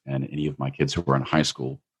kids, and any of my kids who are in high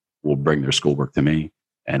school will bring their schoolwork to me,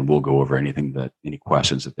 and we'll go over any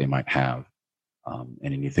questions that they might have,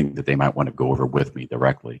 and anything that they might want to go over with me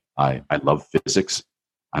directly. I love physics.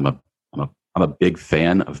 I'm a big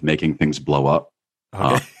fan of making things blow up.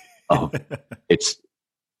 Okay.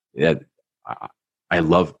 I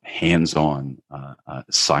love hands-on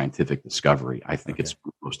scientific discovery. I think it's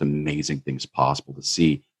the most amazing things possible to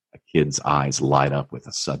see a kid's eyes light up with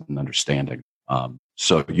a sudden understanding.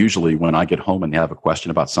 So usually when I get home and they have a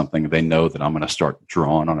question about something, they know that I'm going to start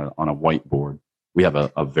drawing on a whiteboard. We have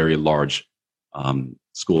a very large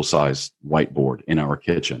school-sized whiteboard in our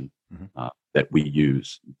kitchen that we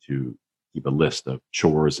use to keep a list of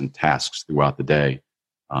chores and tasks throughout the day.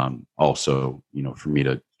 Also, for me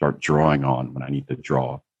to start drawing on when I need to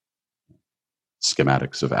draw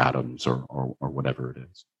schematics of atoms or whatever it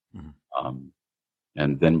is.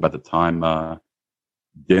 And then by the time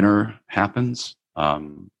dinner happens,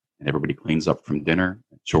 and everybody cleans up from dinner,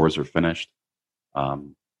 chores are finished, by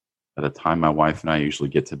the time my wife and I usually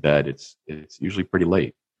get to bed, it's usually pretty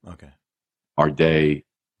late. Okay. Our day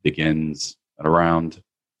begins at around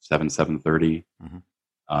 7:30.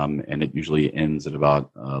 And it usually ends at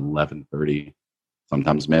about 11:30,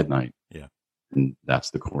 sometimes midnight. Yeah. And that's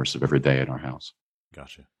the course of every day in our house.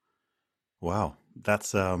 Gotcha. Wow.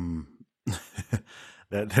 That's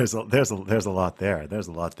there's a lot there. There's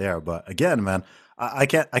a lot there. But again, man, I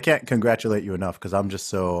can't congratulate you enough, because I'm just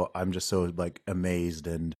so like amazed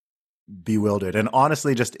and bewildered and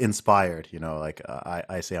honestly just inspired.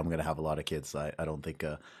 I say I'm gonna have a lot of kids. I don't think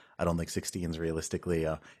 16 is realistically.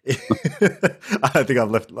 I think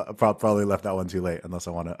I've probably left that one too late, unless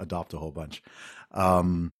I want to adopt a whole bunch.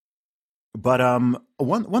 But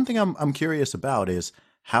one thing I'm curious about is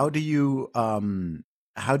how do you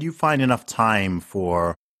find enough time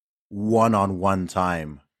for one-on-one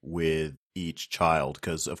time with each child?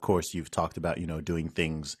 Because of course you've talked about doing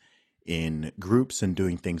things in groups and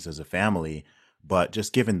doing things as a family, but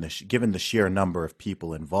just given the sheer number of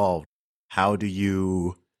people involved, how do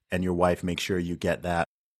you and your wife make sure you get that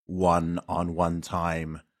one-on-one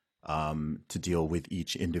time to deal with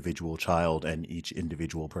each individual child and each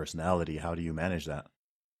individual personality? How do you manage that?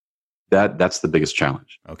 That's the biggest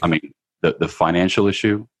challenge. Okay. I mean, the financial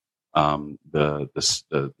issue, the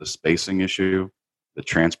spacing issue, the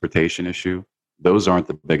transportation issue, those aren't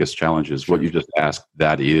the biggest challenges. Sure. What you just asked,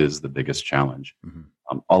 that is the biggest challenge.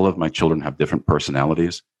 All of my children have different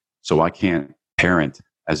personalities, so I can't parent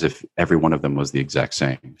as if every one of them was the exact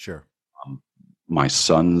same. Sure. My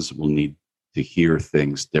sons will need to hear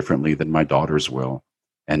things differently than my daughters will,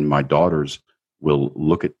 and my daughters will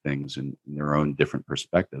look at things in their own different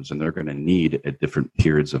perspectives, and they're going to need at different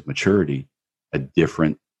periods of maturity a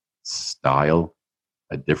different style,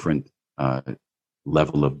 a different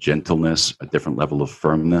level of gentleness, a different level of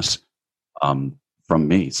firmness from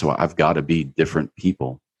me. So I've got to be different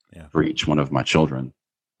people for each one of my children.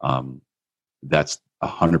 That's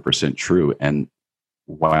 100% true. And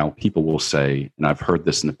while people will say, and I've heard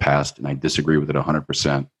this in the past, and I disagree with it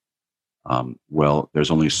 100%, well,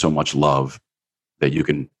 there's only so much love that you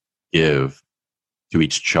can give to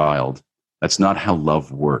each child. That's not how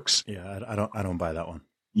love works. Yeah, I don't buy that one.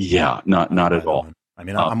 Yeah, not at all. One. I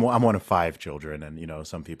mean, I'm one of 5 children, and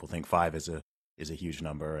some people think 5 is a huge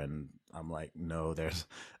number, and I'm like, no, there's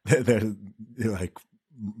like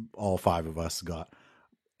all 5 of us got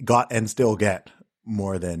and still get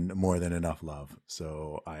more than enough love.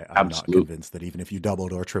 So I'm not convinced that even if you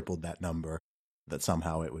doubled or tripled that number, that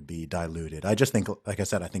somehow it would be diluted. I just think, like I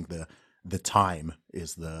said, I think the time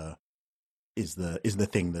is the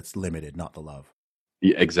thing that's limited, not the love.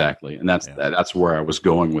 Yeah, exactly. And that's where I was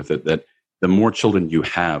going with it, that the more children you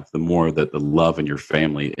have, the more that the love in your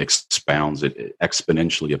family expounds it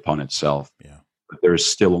exponentially upon itself. Yeah. But there's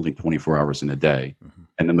still only 24 hours in a day. Mm-hmm.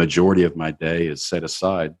 And the majority of my day is set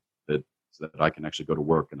aside so that I can actually go to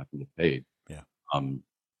work and I can get paid. Yeah.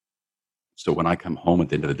 So when I come home at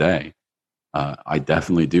the end of the day, I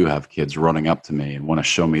definitely do have kids running up to me and want to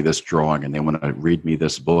show me this drawing, and they want to read me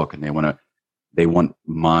this book, and they want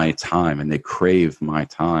my time, and they crave my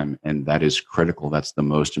time. And that is critical. That's the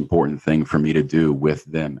most important thing for me to do with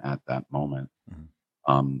them at that moment.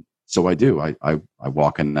 Mm-hmm. So I do, I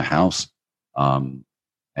walk in the house, and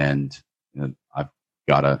I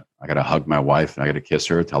gotta hug my wife, and I gotta kiss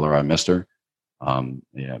her, tell her I missed her.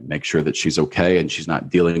 Make sure that she's okay and she's not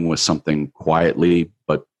dealing with something quietly,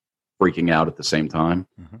 but freaking out at the same time.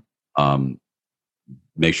 Mm-hmm.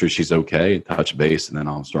 Make sure she's okay, touch base, and then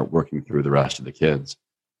I'll start working through the rest of the kids.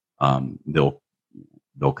 They'll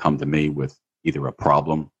come to me with either a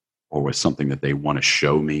problem or with something that they want to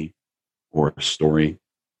show me, or a story.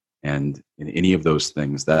 And in any of those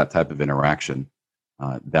things, that type of interaction,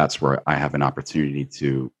 that's where I have an opportunity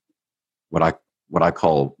to what I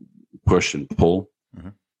call push and pull.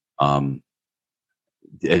 Mm-hmm.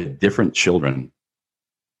 Different children,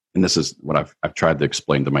 and this is what I've tried to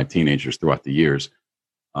explain to my teenagers throughout the years.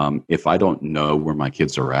 If I don't know where my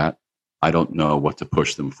kids are at, I don't know what to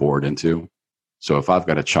push them forward into. So if I've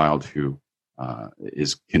got a child who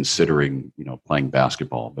is considering, playing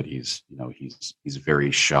basketball, but he's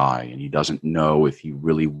very shy and he doesn't know if he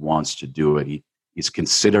really wants to do it. He's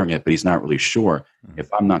considering it, but he's not really sure. Mm-hmm.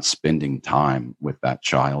 If I'm not spending time with that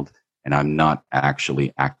child and I'm not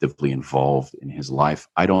actually actively involved in his life,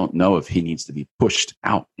 I don't know if he needs to be pushed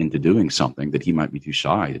out into doing something that he might be too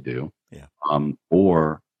shy to do. Yeah.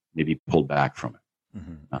 Or maybe pulled back from it.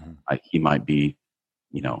 Mm-hmm. He might be,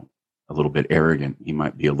 a little bit arrogant. He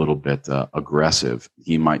might be a little bit aggressive.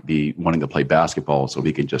 He might be wanting to play basketball so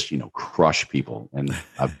he can just, crush people. And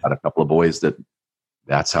I've got a couple of boys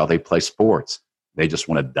that's how they play sports. They just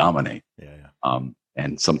want to dominate. Yeah.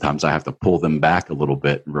 And sometimes I have to pull them back a little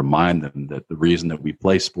bit and remind them that the reason that we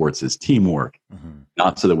play sports is teamwork, mm-hmm.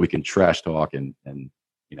 not so that we can trash talk and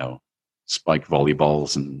spike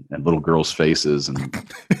volleyballs and little girls' faces and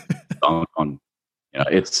dunk on.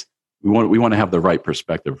 We want to have the right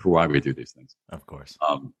perspective for why we do these things. Of course.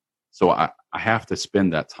 So I have to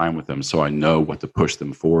spend that time with them so I know what to push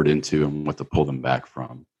them forward into and what to pull them back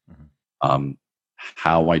from. Mm-hmm.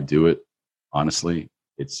 How I do it, honestly,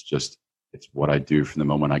 it's what I do from the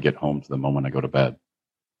moment I get home to the moment I go to bed.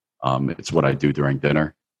 It's what I do during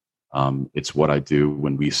dinner. It's what I do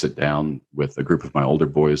when we sit down with a group of my older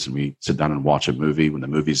boys and we sit down and watch a movie. When the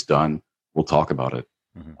movie's done, we'll talk about it.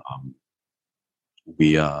 Mm-hmm.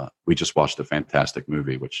 We just watched a fantastic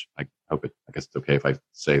movie, which I guess it's okay if I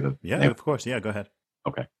say the name. Of course. Yeah, go ahead.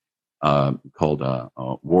 Okay. Called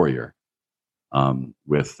Warrior,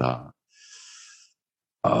 with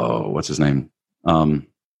what's his name?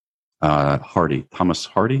 Hardy, Thomas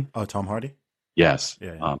Hardy. Oh, Tom Hardy. Yes.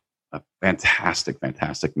 Yeah. A fantastic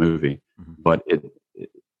movie, mm-hmm. but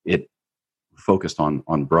it focused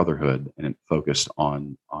on brotherhood, and it focused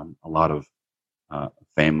on a lot of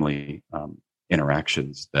family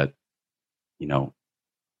interactions that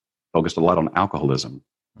focused a lot on alcoholism.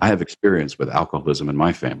 Mm-hmm. I have experience with alcoholism in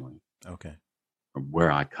my family. Okay. From where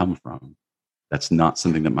I come from, that's not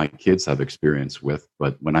something that my kids have experience with.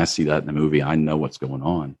 But when I see that in the movie, I know what's going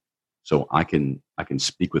on, so I can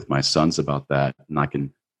speak with my sons about that, and I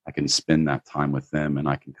can spend that time with them, and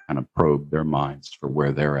I can kind of probe their minds for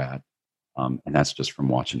where they're at. And that's just from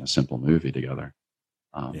watching a simple movie together.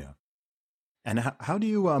 Yeah. And how do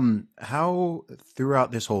you how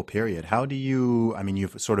throughout this whole period, how do you, I mean,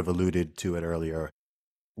 you've sort of alluded to it earlier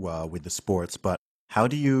with the sports, but how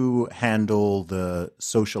do you handle the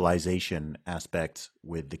socialization aspect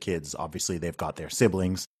with the kids? Obviously, they've got their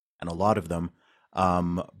siblings and a lot of them.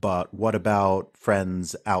 But what about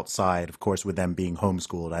friends outside, of course, with them being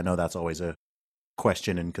homeschooled? I know that's always a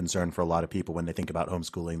question and concern for a lot of people when they think about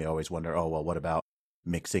homeschooling. They always wonder, oh, well, what about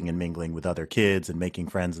mixing and mingling with other kids and making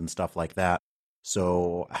friends and stuff like that?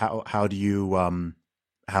 So how do you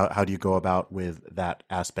how do you go about with that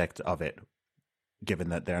aspect of it, given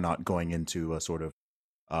that they're not going into a sort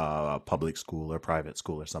of public school or private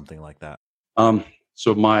school or something like that?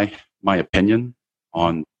 So my opinion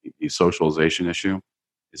on the socialization issue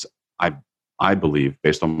is I believe,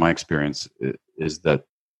 based on my experience, is that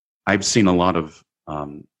I've seen a lot of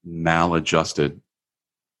maladjusted,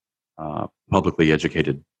 publicly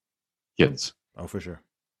educated kids. Oh, for sure.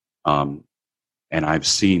 And I've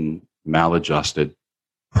seen maladjusted,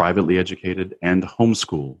 privately educated and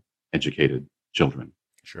homeschool educated children.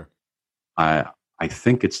 Sure. I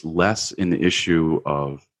think it's less an issue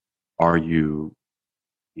of are you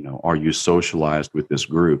socialized with this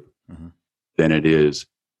group Mm-hmm. than it is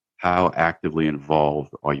how actively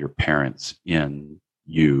involved are your parents in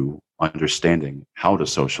you understanding how to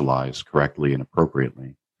socialize correctly and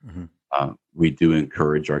appropriately. Mm-hmm. We do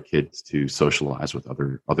encourage our kids to socialize with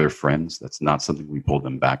other friends. That's not something we pull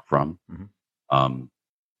them back from. Mm-hmm.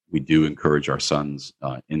 We do encourage our sons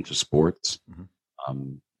into sports,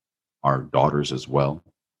 Mm-hmm. Our daughters as well.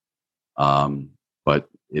 But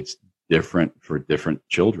it's different for different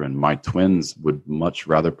children. My twins would much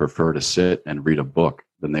rather prefer to sit and read a book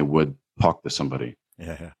than they would talk to somebody.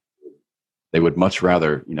 Yeah. They would much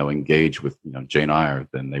rather, engage with, Jane Eyre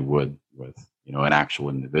than they would with, an actual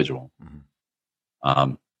individual.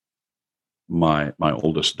 Mm-hmm. My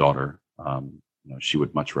oldest daughter, she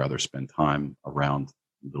would much rather spend time around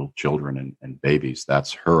little children and babies.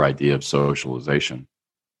 That's her idea of socialization.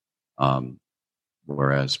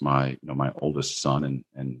 Whereas my oldest son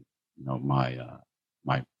and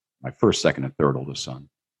my first, second, and third oldest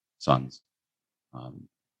sons,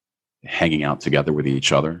 hanging out together with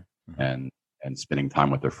each other Mm-hmm. and spending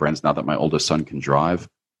time with their friends. Now that my oldest son can drive,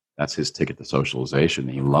 that's his ticket to socialization.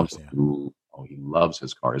 He loves yeah. he loves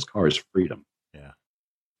his car. His car is freedom. Yeah.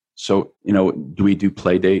 So, do we do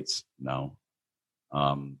play dates? No.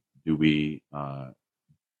 Do we,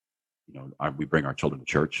 we bring our children to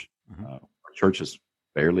church? Mm-hmm. Our church is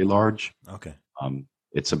fairly large. Okay.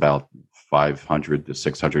 It's about 500 to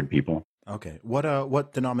 600 people. Okay.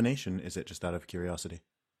 What denomination is it, just out of curiosity?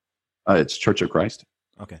 It's Church of Christ.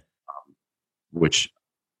 Okay. Which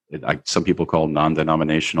some people call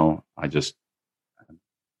non-denominational. I just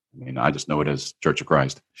know it as Church of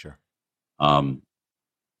Christ. Sure. We're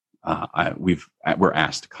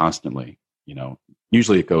asked constantly,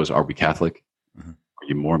 usually it goes, are we Catholic? Mm-hmm. Are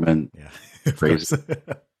you Mormon? Yeah. Crazy.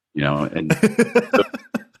 And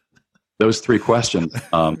those three questions,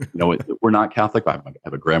 we're not Catholic. I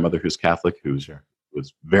have a grandmother who's Catholic who Sure.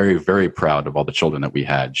 was very, very proud of all the children that we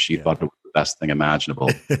had. She thought it was the best thing imaginable,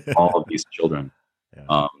 all of these children.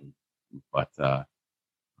 Yeah.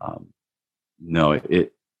 No,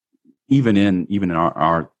 even in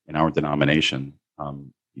our denomination,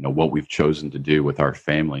 what we've chosen to do with our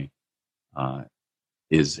family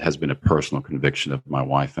has been a personal conviction of my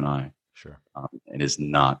wife and I. Sure. And is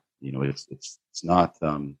not, it's not.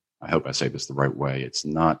 I hope I say this the right way. It's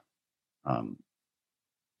not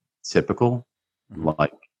typical, Mm-hmm.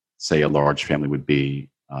 like say a large family would be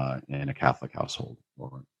in a Catholic household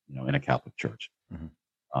or in a Catholic church.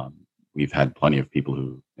 Mm-hmm. We've had plenty of people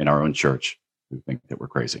who in our own church who think that we're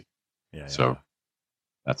crazy. Yeah. So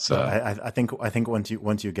that's. So I think once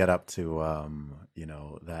you get up to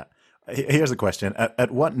that. Here's a question: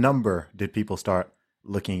 at what number did people start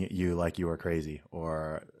looking at you like you were crazy,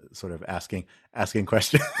 or sort of asking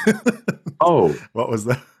questions? Oh, what was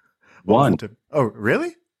the one? Oh,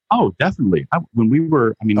 really? Oh, definitely. When we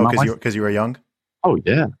were, because you were young. Oh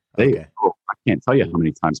yeah, Okay. I can't tell you how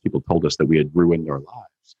many times people told us that we had ruined our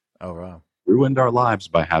lives. Oh wow. Ruined our lives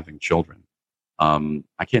by having children.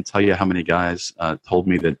 I can't tell you how many guys told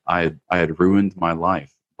me that I had ruined my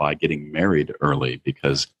life by getting married early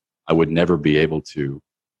because I would never be able to,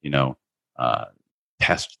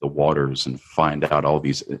 test the waters and find out all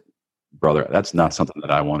these. Brother, that's not something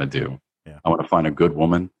that I want to do. Yeah. I want to find a good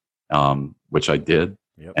woman, which I did,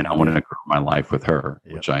 Yep. and I want to grow my life with her,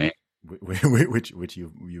 Yep. which I am. Which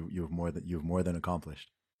you've more than accomplished.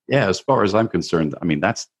 Yeah, as far as I'm concerned,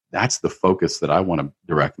 that's the focus that I want to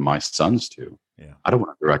direct my sons to. Yeah. I don't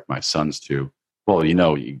want to direct my sons to, Well,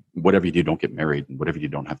 whatever you do, don't get married, and whatever you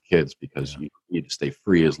do, don't have kids, because you need to stay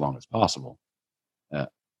free as long as possible. Uh,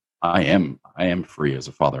 I am free as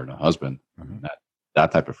a father and a husband. Mm-hmm.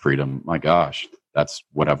 That type of freedom, my gosh, that's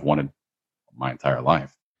what I've wanted my entire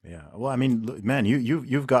life. Yeah. Well, I mean, man,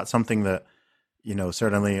 you've got something that,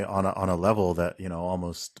 certainly on a level that,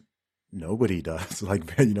 almost nobody does.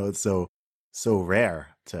 Like, it's so rare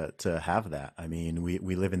to have that. I mean,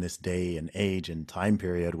 we live in this day and age and time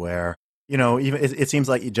period where, even it seems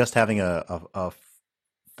like just having a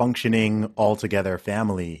functioning altogether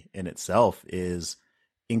family in itself is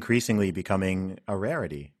increasingly becoming a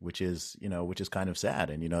rarity, which is kind of sad.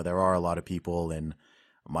 And, there are a lot of people in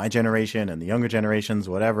my generation and the younger generations,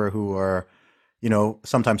 whatever, who are,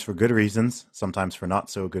 sometimes for good reasons, sometimes for not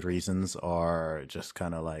so good reasons, are just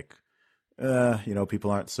kind of like,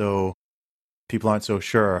 people aren't so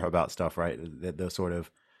sure about stuff, right? The sort of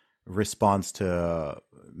response to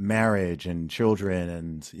marriage and children,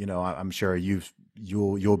 and I'm sure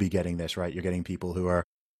you'll be getting this, right? You're getting people who are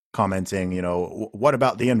commenting, what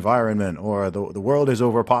about the environment, or the world is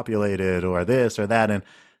overpopulated, or this or that, and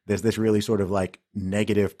there's this really sort of like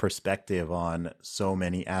negative perspective on so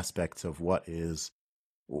many aspects of what's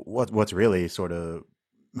really sort of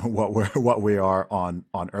what we are on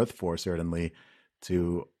Earth for, certainly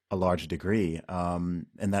to a large degree, and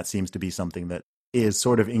that seems to be something that is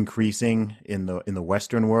sort of increasing in the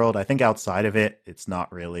Western world. I think outside of it, it's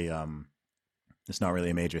not really a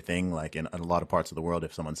major thing. Like in a lot of parts of the world,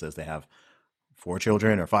 if someone says they have 4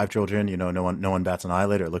 children or 5 children, no one bats an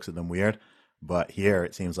eyelid or looks at them weird. But here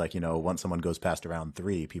it seems like, once someone goes past around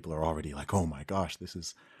 3, people are already like, oh my gosh, this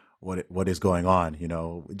is what is going on?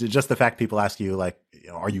 Just the fact people ask you like,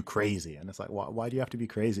 are you crazy? And it's like, why do you have to be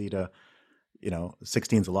crazy to,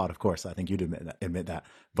 16's a lot, of course. I think you'd admit that.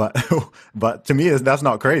 But to me, that's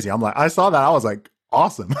not crazy. I'm like, I saw that. I was like,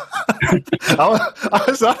 awesome. I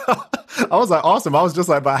was like, awesome. I was just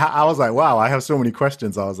like, I was like, wow, I have so many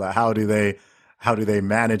questions. I was like, how do they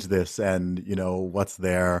manage this? And,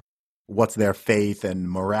 what's their faith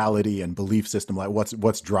and morality and belief system? Like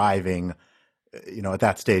what's driving, at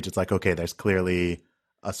that stage, it's like, okay, there's clearly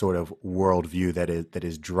a sort of worldview that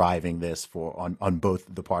is driving this on both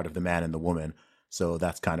the part of the man and the woman. So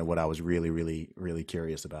that's kind of what I was really, really, really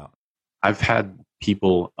curious about. I've had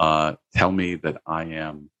people tell me that I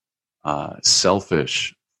am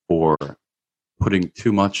selfish for putting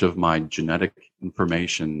too much of my genetic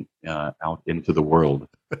information out into the world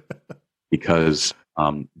because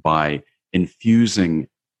by infusing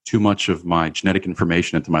too much of my genetic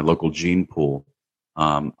information into my local gene pool,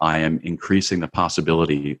 I am increasing the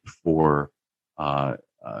possibility for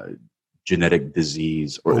genetic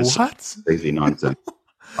disease or what? Crazy nonsense.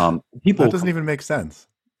 People that doesn't even make sense.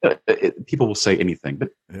 People will say anything, but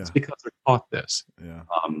it's because they're taught this. Yeah.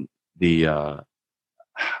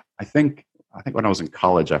 I think when I was in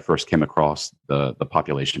college, I first came across the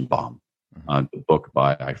Population Bomb, the book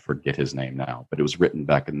by, I forget his name now, but it was written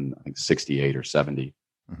back in, I think, 68 or 70,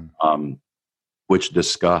 which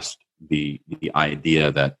discussed the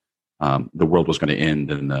idea that the world was going to end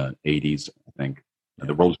in the 80s, I think. Yeah.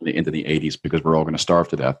 The world was going to end in the 80s because we're all going to starve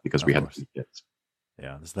to death because we had kids.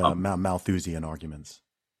 Yeah, it's the Malthusian arguments.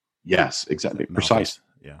 Yes, exactly. Precise.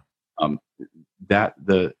 Yeah. That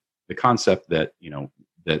the concept that,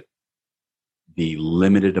 that the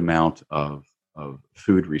limited amount of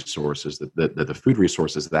food resources, that the food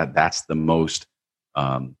resources, that's the most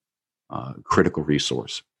critical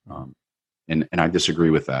resource. And I disagree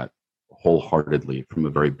with that wholeheartedly from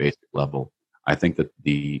a very basic level. I think that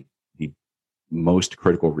the most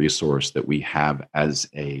critical resource that we have as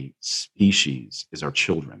a species is our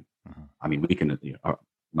children. I mean, we can, I'm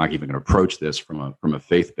not even going to approach this from a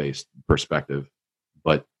faith-based perspective,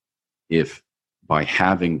 but if by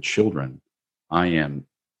having children, I am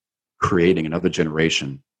creating another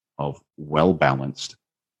generation of well-balanced,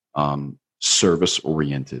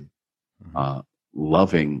 service-oriented,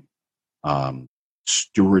 loving,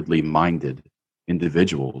 stewardly minded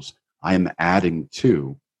individuals, I am adding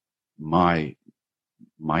to my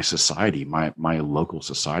society, my local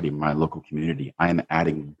society, my local community. I am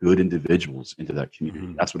adding good individuals into that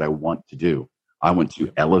community. That's what I want to do. I want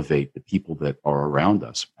to elevate the people that are around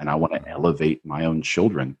us, and I want to elevate my own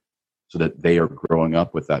children so that they are growing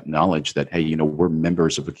up with that knowledge that, hey, we're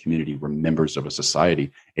members of a community, we're members of a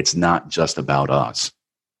society. It's not just about us.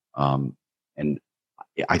 And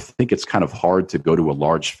I think it's kind of hard to go to a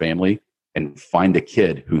large family and find a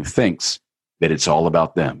kid who thinks that it's all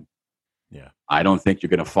about them. Yeah. I don't think you're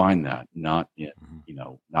going to find that. Not in,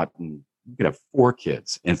 you could have 4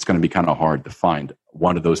 kids, and it's going to be kind of hard to find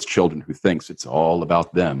one of those children who thinks it's all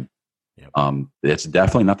about them. Yep. It's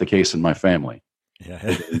definitely not the case in my family.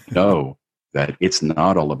 Yeah. Know that it's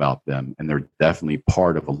not all about them, and they're definitely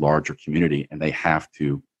part of a larger community, and they have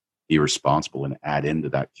to be responsible and add into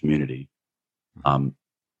that community. Um,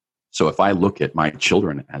 so if I look at my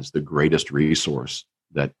children as the greatest resource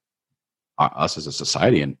that us as a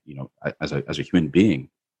society and as a human being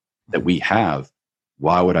that we have,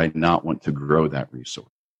 why would I not want to grow that resource?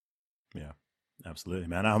 Yeah, absolutely,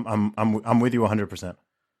 man. I'm with you 100%.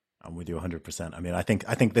 I'm with you 100%. I mean, I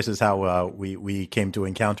think this is how we came to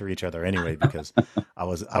encounter each other anyway, because I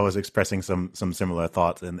was expressing some similar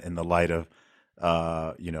thoughts in the light of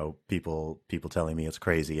people telling me it's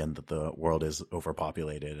crazy and that the world is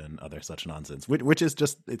overpopulated and other such nonsense, which is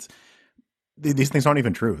just these things aren't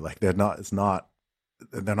even true. Like they're not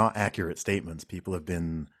accurate statements. People have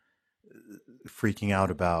been freaking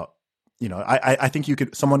out about, I think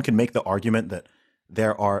someone can make the argument that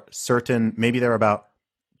there are maybe there are about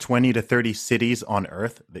 20 to 30 cities on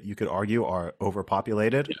Earth that you could argue are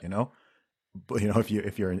overpopulated, But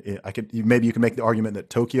maybe you can make the argument that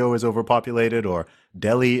Tokyo is overpopulated or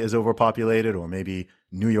Delhi is overpopulated or maybe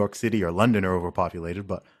New York City or London are overpopulated,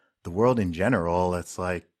 but the world in general, it's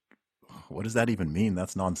like, what does that even mean?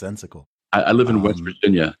 That's nonsensical. I live in West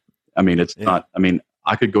Virginia. I mean, it's not, I mean,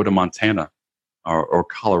 I could go to Montana or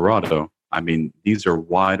Colorado. I mean, these are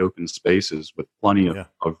wide open spaces with plenty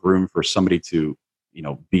of room for somebody to,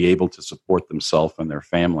 be able to support themselves and their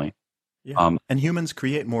family. Yeah. And humans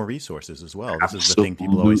create more resources as well. This is the thing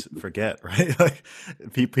people always forget, right? Like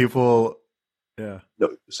people, yeah.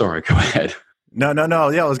 No, sorry, go ahead. No.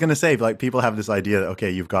 Yeah, I was going to say, like, people have this idea that,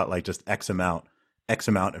 okay, you've got like just X amount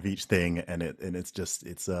of each thing. And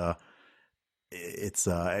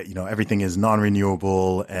everything is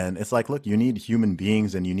non-renewable. And it's like, look, you need human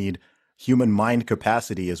beings and you need human mind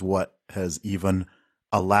capacity is what has even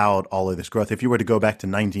allowed all of this growth. If you were to go back to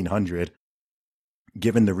 1900,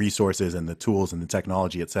 given the resources and the tools and the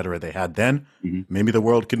technology, et cetera, they had then, maybe the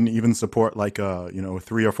world couldn't even support like a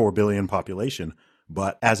 3 or 4 billion population.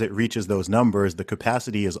 But as it reaches those numbers, the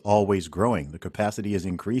capacity is always growing. The capacity is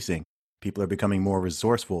increasing. People are becoming more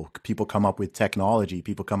resourceful. People come up with technology.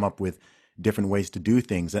 People come up with different ways to do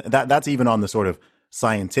things. That's even on the sort of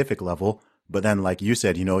scientific level. But then, like you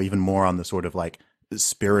said, even more on the sort of like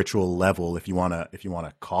spiritual level, if you want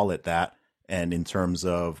to call it that, and in terms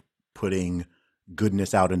of putting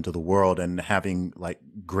goodness out into the world and having like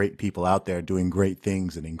great people out there doing great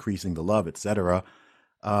things and increasing the love, etc.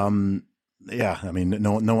 I mean,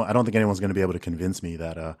 no, I don't think anyone's going to be able to convince me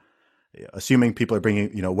that, assuming people are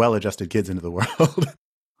bringing, well-adjusted kids into the world.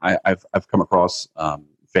 I've come across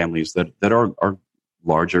families that are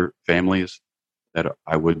larger families that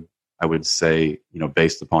I would say,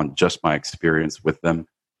 based upon just my experience with them,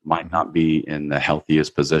 might not be in the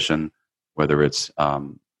healthiest position, whether it's,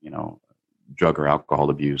 drug or alcohol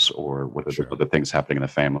abuse or whether there's other things happening in the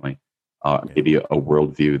family, maybe a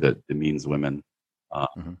worldview that demeans women,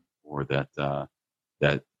 or that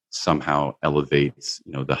somehow elevates,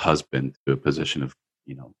 the husband to a position of,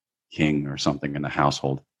 king or something in the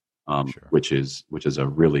household, which is a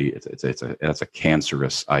really, it's a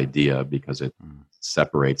cancerous idea because it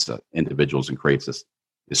separates individuals and creates this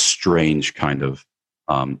strange kind of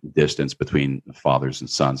distance between fathers and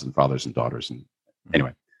sons and fathers and daughters. And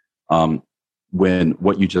anyway, when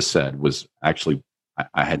what you just said was actually,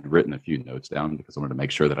 I had written a few notes down because I wanted to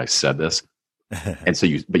make sure that I said this. And so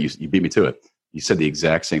you beat me to it. You said the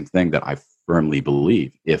exact same thing that I firmly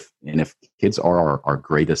believe. If kids are our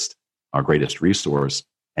greatest resource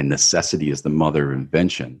and necessity is the mother of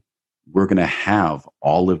invention, we're going to have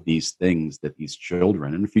all of these things that these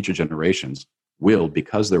children and future generations will,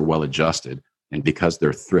 because they're well adjusted and because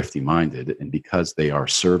they're thrifty minded and because they are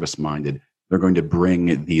service minded, they're going to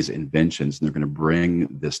bring these inventions and they're going to bring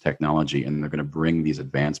this technology and they're going to bring these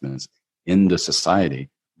advancements into society.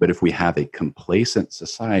 But if we have a complacent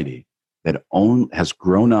society that has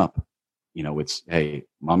grown up, it's, hey,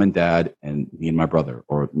 mom and dad and me and my brother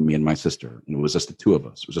or me and my sister, and it was just the two of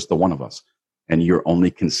us, it was just the one of us, and you're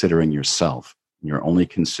only considering yourself, and you're only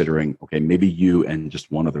considering, okay, maybe you and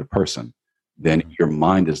just one other person, then your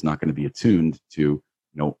mind is not going to be attuned to,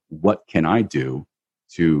 what can I do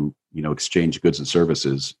to, exchange goods and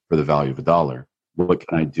services for the value of $1? What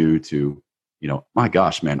can I do to, my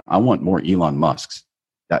gosh, man, I want more Elon Musks.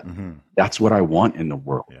 That's what I want in the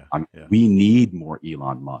world. We need more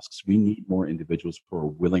Elon Musks. We need more individuals who are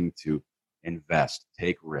willing to invest,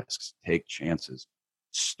 take risks, take chances,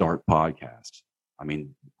 start podcasts. I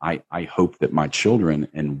mean, I hope that my children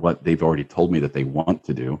and what they've already told me that they want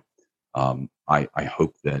to do, I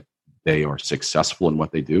hope that they are successful in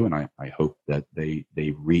what they do. And I hope that they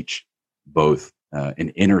reach both an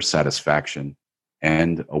inner satisfaction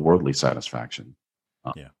and a worldly satisfaction.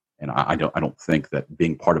 Yeah. And I don't think that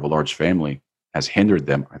being part of a large family has hindered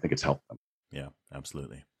them. I think it's helped them. Yeah,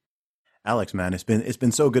 absolutely. Alex, man, it's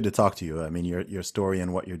been so good to talk to you. I mean, your story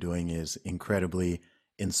and what you're doing is incredibly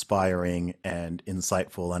inspiring and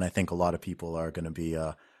insightful, and I think a lot of people are going to be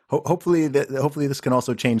hopefully this can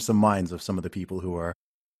also change some minds of some of the people who are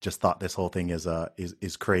just thought this whole thing is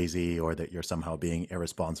crazy, or that you're somehow being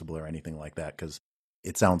irresponsible or anything like that, because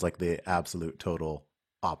it sounds like the absolute total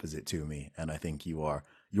opposite to me, and I think you are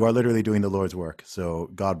literally doing the Lord's work.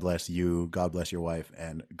 So God bless you, God bless your wife,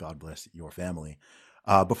 and God bless your family.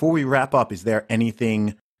 Before we wrap up, is there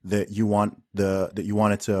anything that you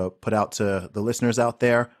wanted to put out to the listeners out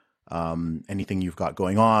there? Anything you've got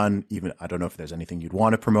going on? Even, I don't know if there's anything you'd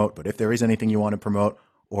want to promote, but if there is anything you want to promote,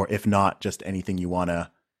 or if not, just anything you want to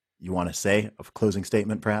say, a closing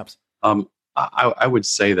statement, perhaps. I would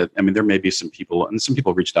say that, I mean, there may be some people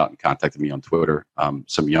reached out and contacted me on Twitter,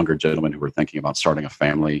 some younger gentlemen who were thinking about starting a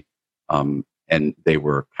family, and they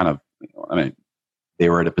were kind of, they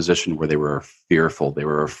were in a position where they were fearful. They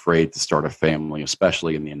were afraid to start a family,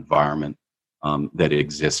 especially in the environment that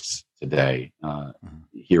exists today.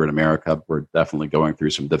 Here in America, we're definitely going through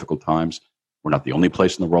some difficult times. We're not the only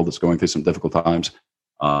place in the world that's going through some difficult times,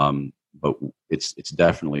 but it's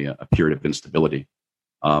definitely a period of instability.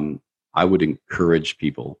 I would encourage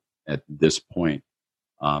people at this point,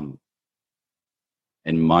 in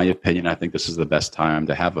my opinion, I think this is the best time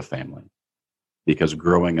to have a family, because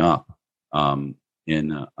growing up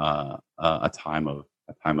in a time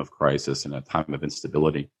of crisis and a time of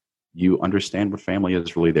instability, you understand what family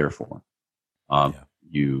is really there for.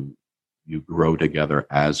 You grow together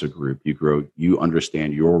as a group. You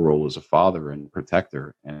understand your role as a father and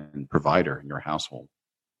protector and provider in your household.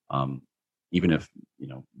 Even if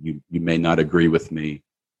you may not agree with me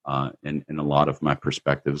in a lot of my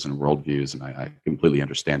perspectives and worldviews, and I completely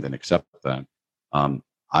understand and accept that.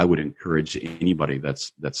 I would encourage anybody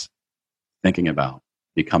that's thinking about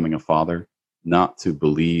becoming a father not to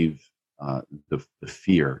believe the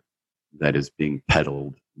fear that is being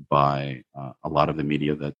peddled by a lot of the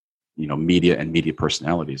media, that media and media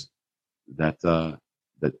personalities that for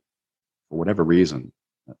whatever reason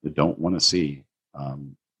they don't want to see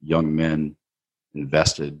young men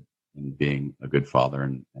invested in being a good father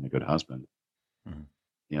and a good husband.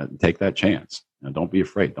 Take that chance. Don't be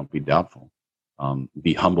afraid. Don't be doubtful.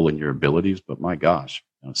 Be humble in your abilities, but my gosh,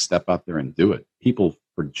 step out there and do it. People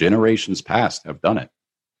for generations past have done it.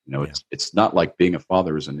 It's not like being a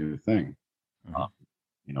father is a new thing.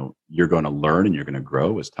 You're going to learn and you're going to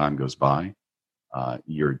grow as time goes by.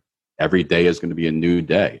 Every day is going to be a new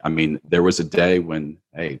day. I mean, there was a day when,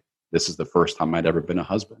 hey, this is the first time I'd ever been a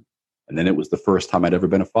husband. And then it was the first time I'd ever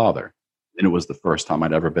been a father. Then it was the first time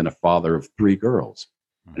I'd ever been a father of 3 girls.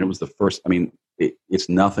 And it was the first, it's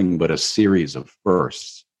nothing but a series of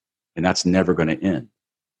firsts, and that's never going to end.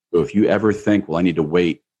 So if you ever think, well, I need to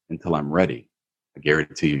wait until I'm ready, I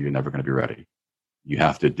guarantee you're never going to be ready. You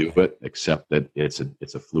have to do it, accept that it's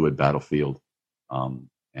a fluid battlefield.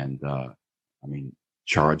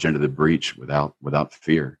 Charge into the breach without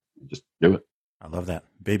fear. Just do it. I love that.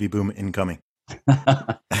 Baby boom incoming.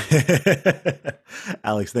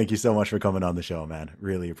 Alex, thank you so much for coming on the show, man.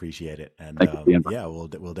 Really appreciate it. And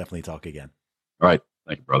we'll definitely talk again. All right.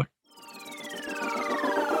 Thank you, brother.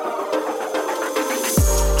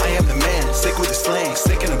 I am the man, sick with the slang,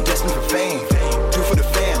 sick and I'm destined for fame. Do for the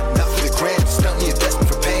fam, not for the gram. Stunting, you're destined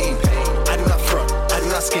for pain. I do not front, I do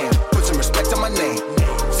not scam. Put some respect on my name.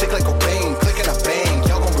 Sick like Cobain, click and I bang.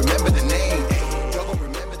 Y'all gon' remember the name.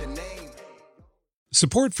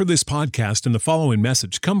 Support for this podcast and the following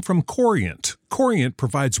message come from Corient. Corient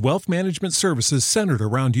provides wealth management services centered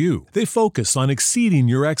around you. They focus on exceeding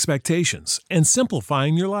your expectations and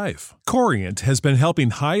simplifying your life. Corient has been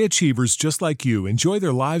helping high achievers just like you enjoy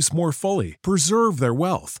their lives more fully, preserve their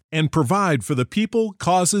wealth, and provide for the people,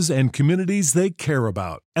 causes, and communities they care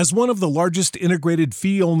about. As one of the largest integrated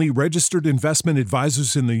fee-only registered investment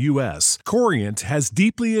advisors in the U.S., Corient has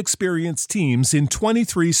deeply experienced teams in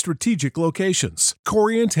 23 strategic locations.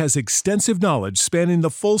 Corient has extensive knowledge spanning the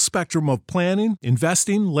full spectrum of planning,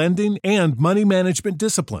 investing, lending, and money management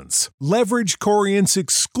disciplines. Leverage Corient's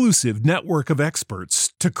exclusive network of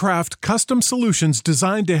experts to craft custom solutions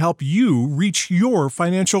designed to help you reach your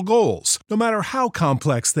financial goals, no matter how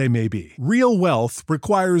complex they may be. Real wealth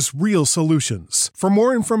requires real solutions. For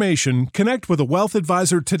more information, connect with a wealth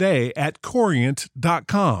advisor today at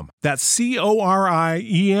Corient.com. That's Corient.com.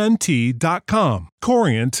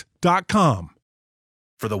 Corient.com.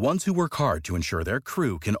 For the ones who work hard to ensure their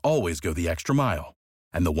crew can always go the extra mile,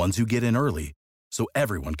 and the ones who get in early so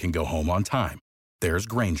everyone can go home on time, there's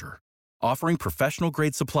Grainger, offering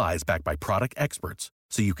professional-grade supplies backed by product experts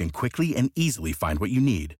so you can quickly and easily find what you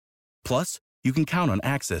need. Plus, you can count on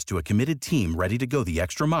access to a committed team ready to go the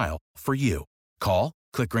extra mile for you. Call,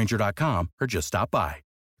 click Grainger.com, or just stop by.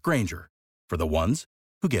 Grainger, for the ones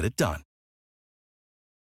who get it done.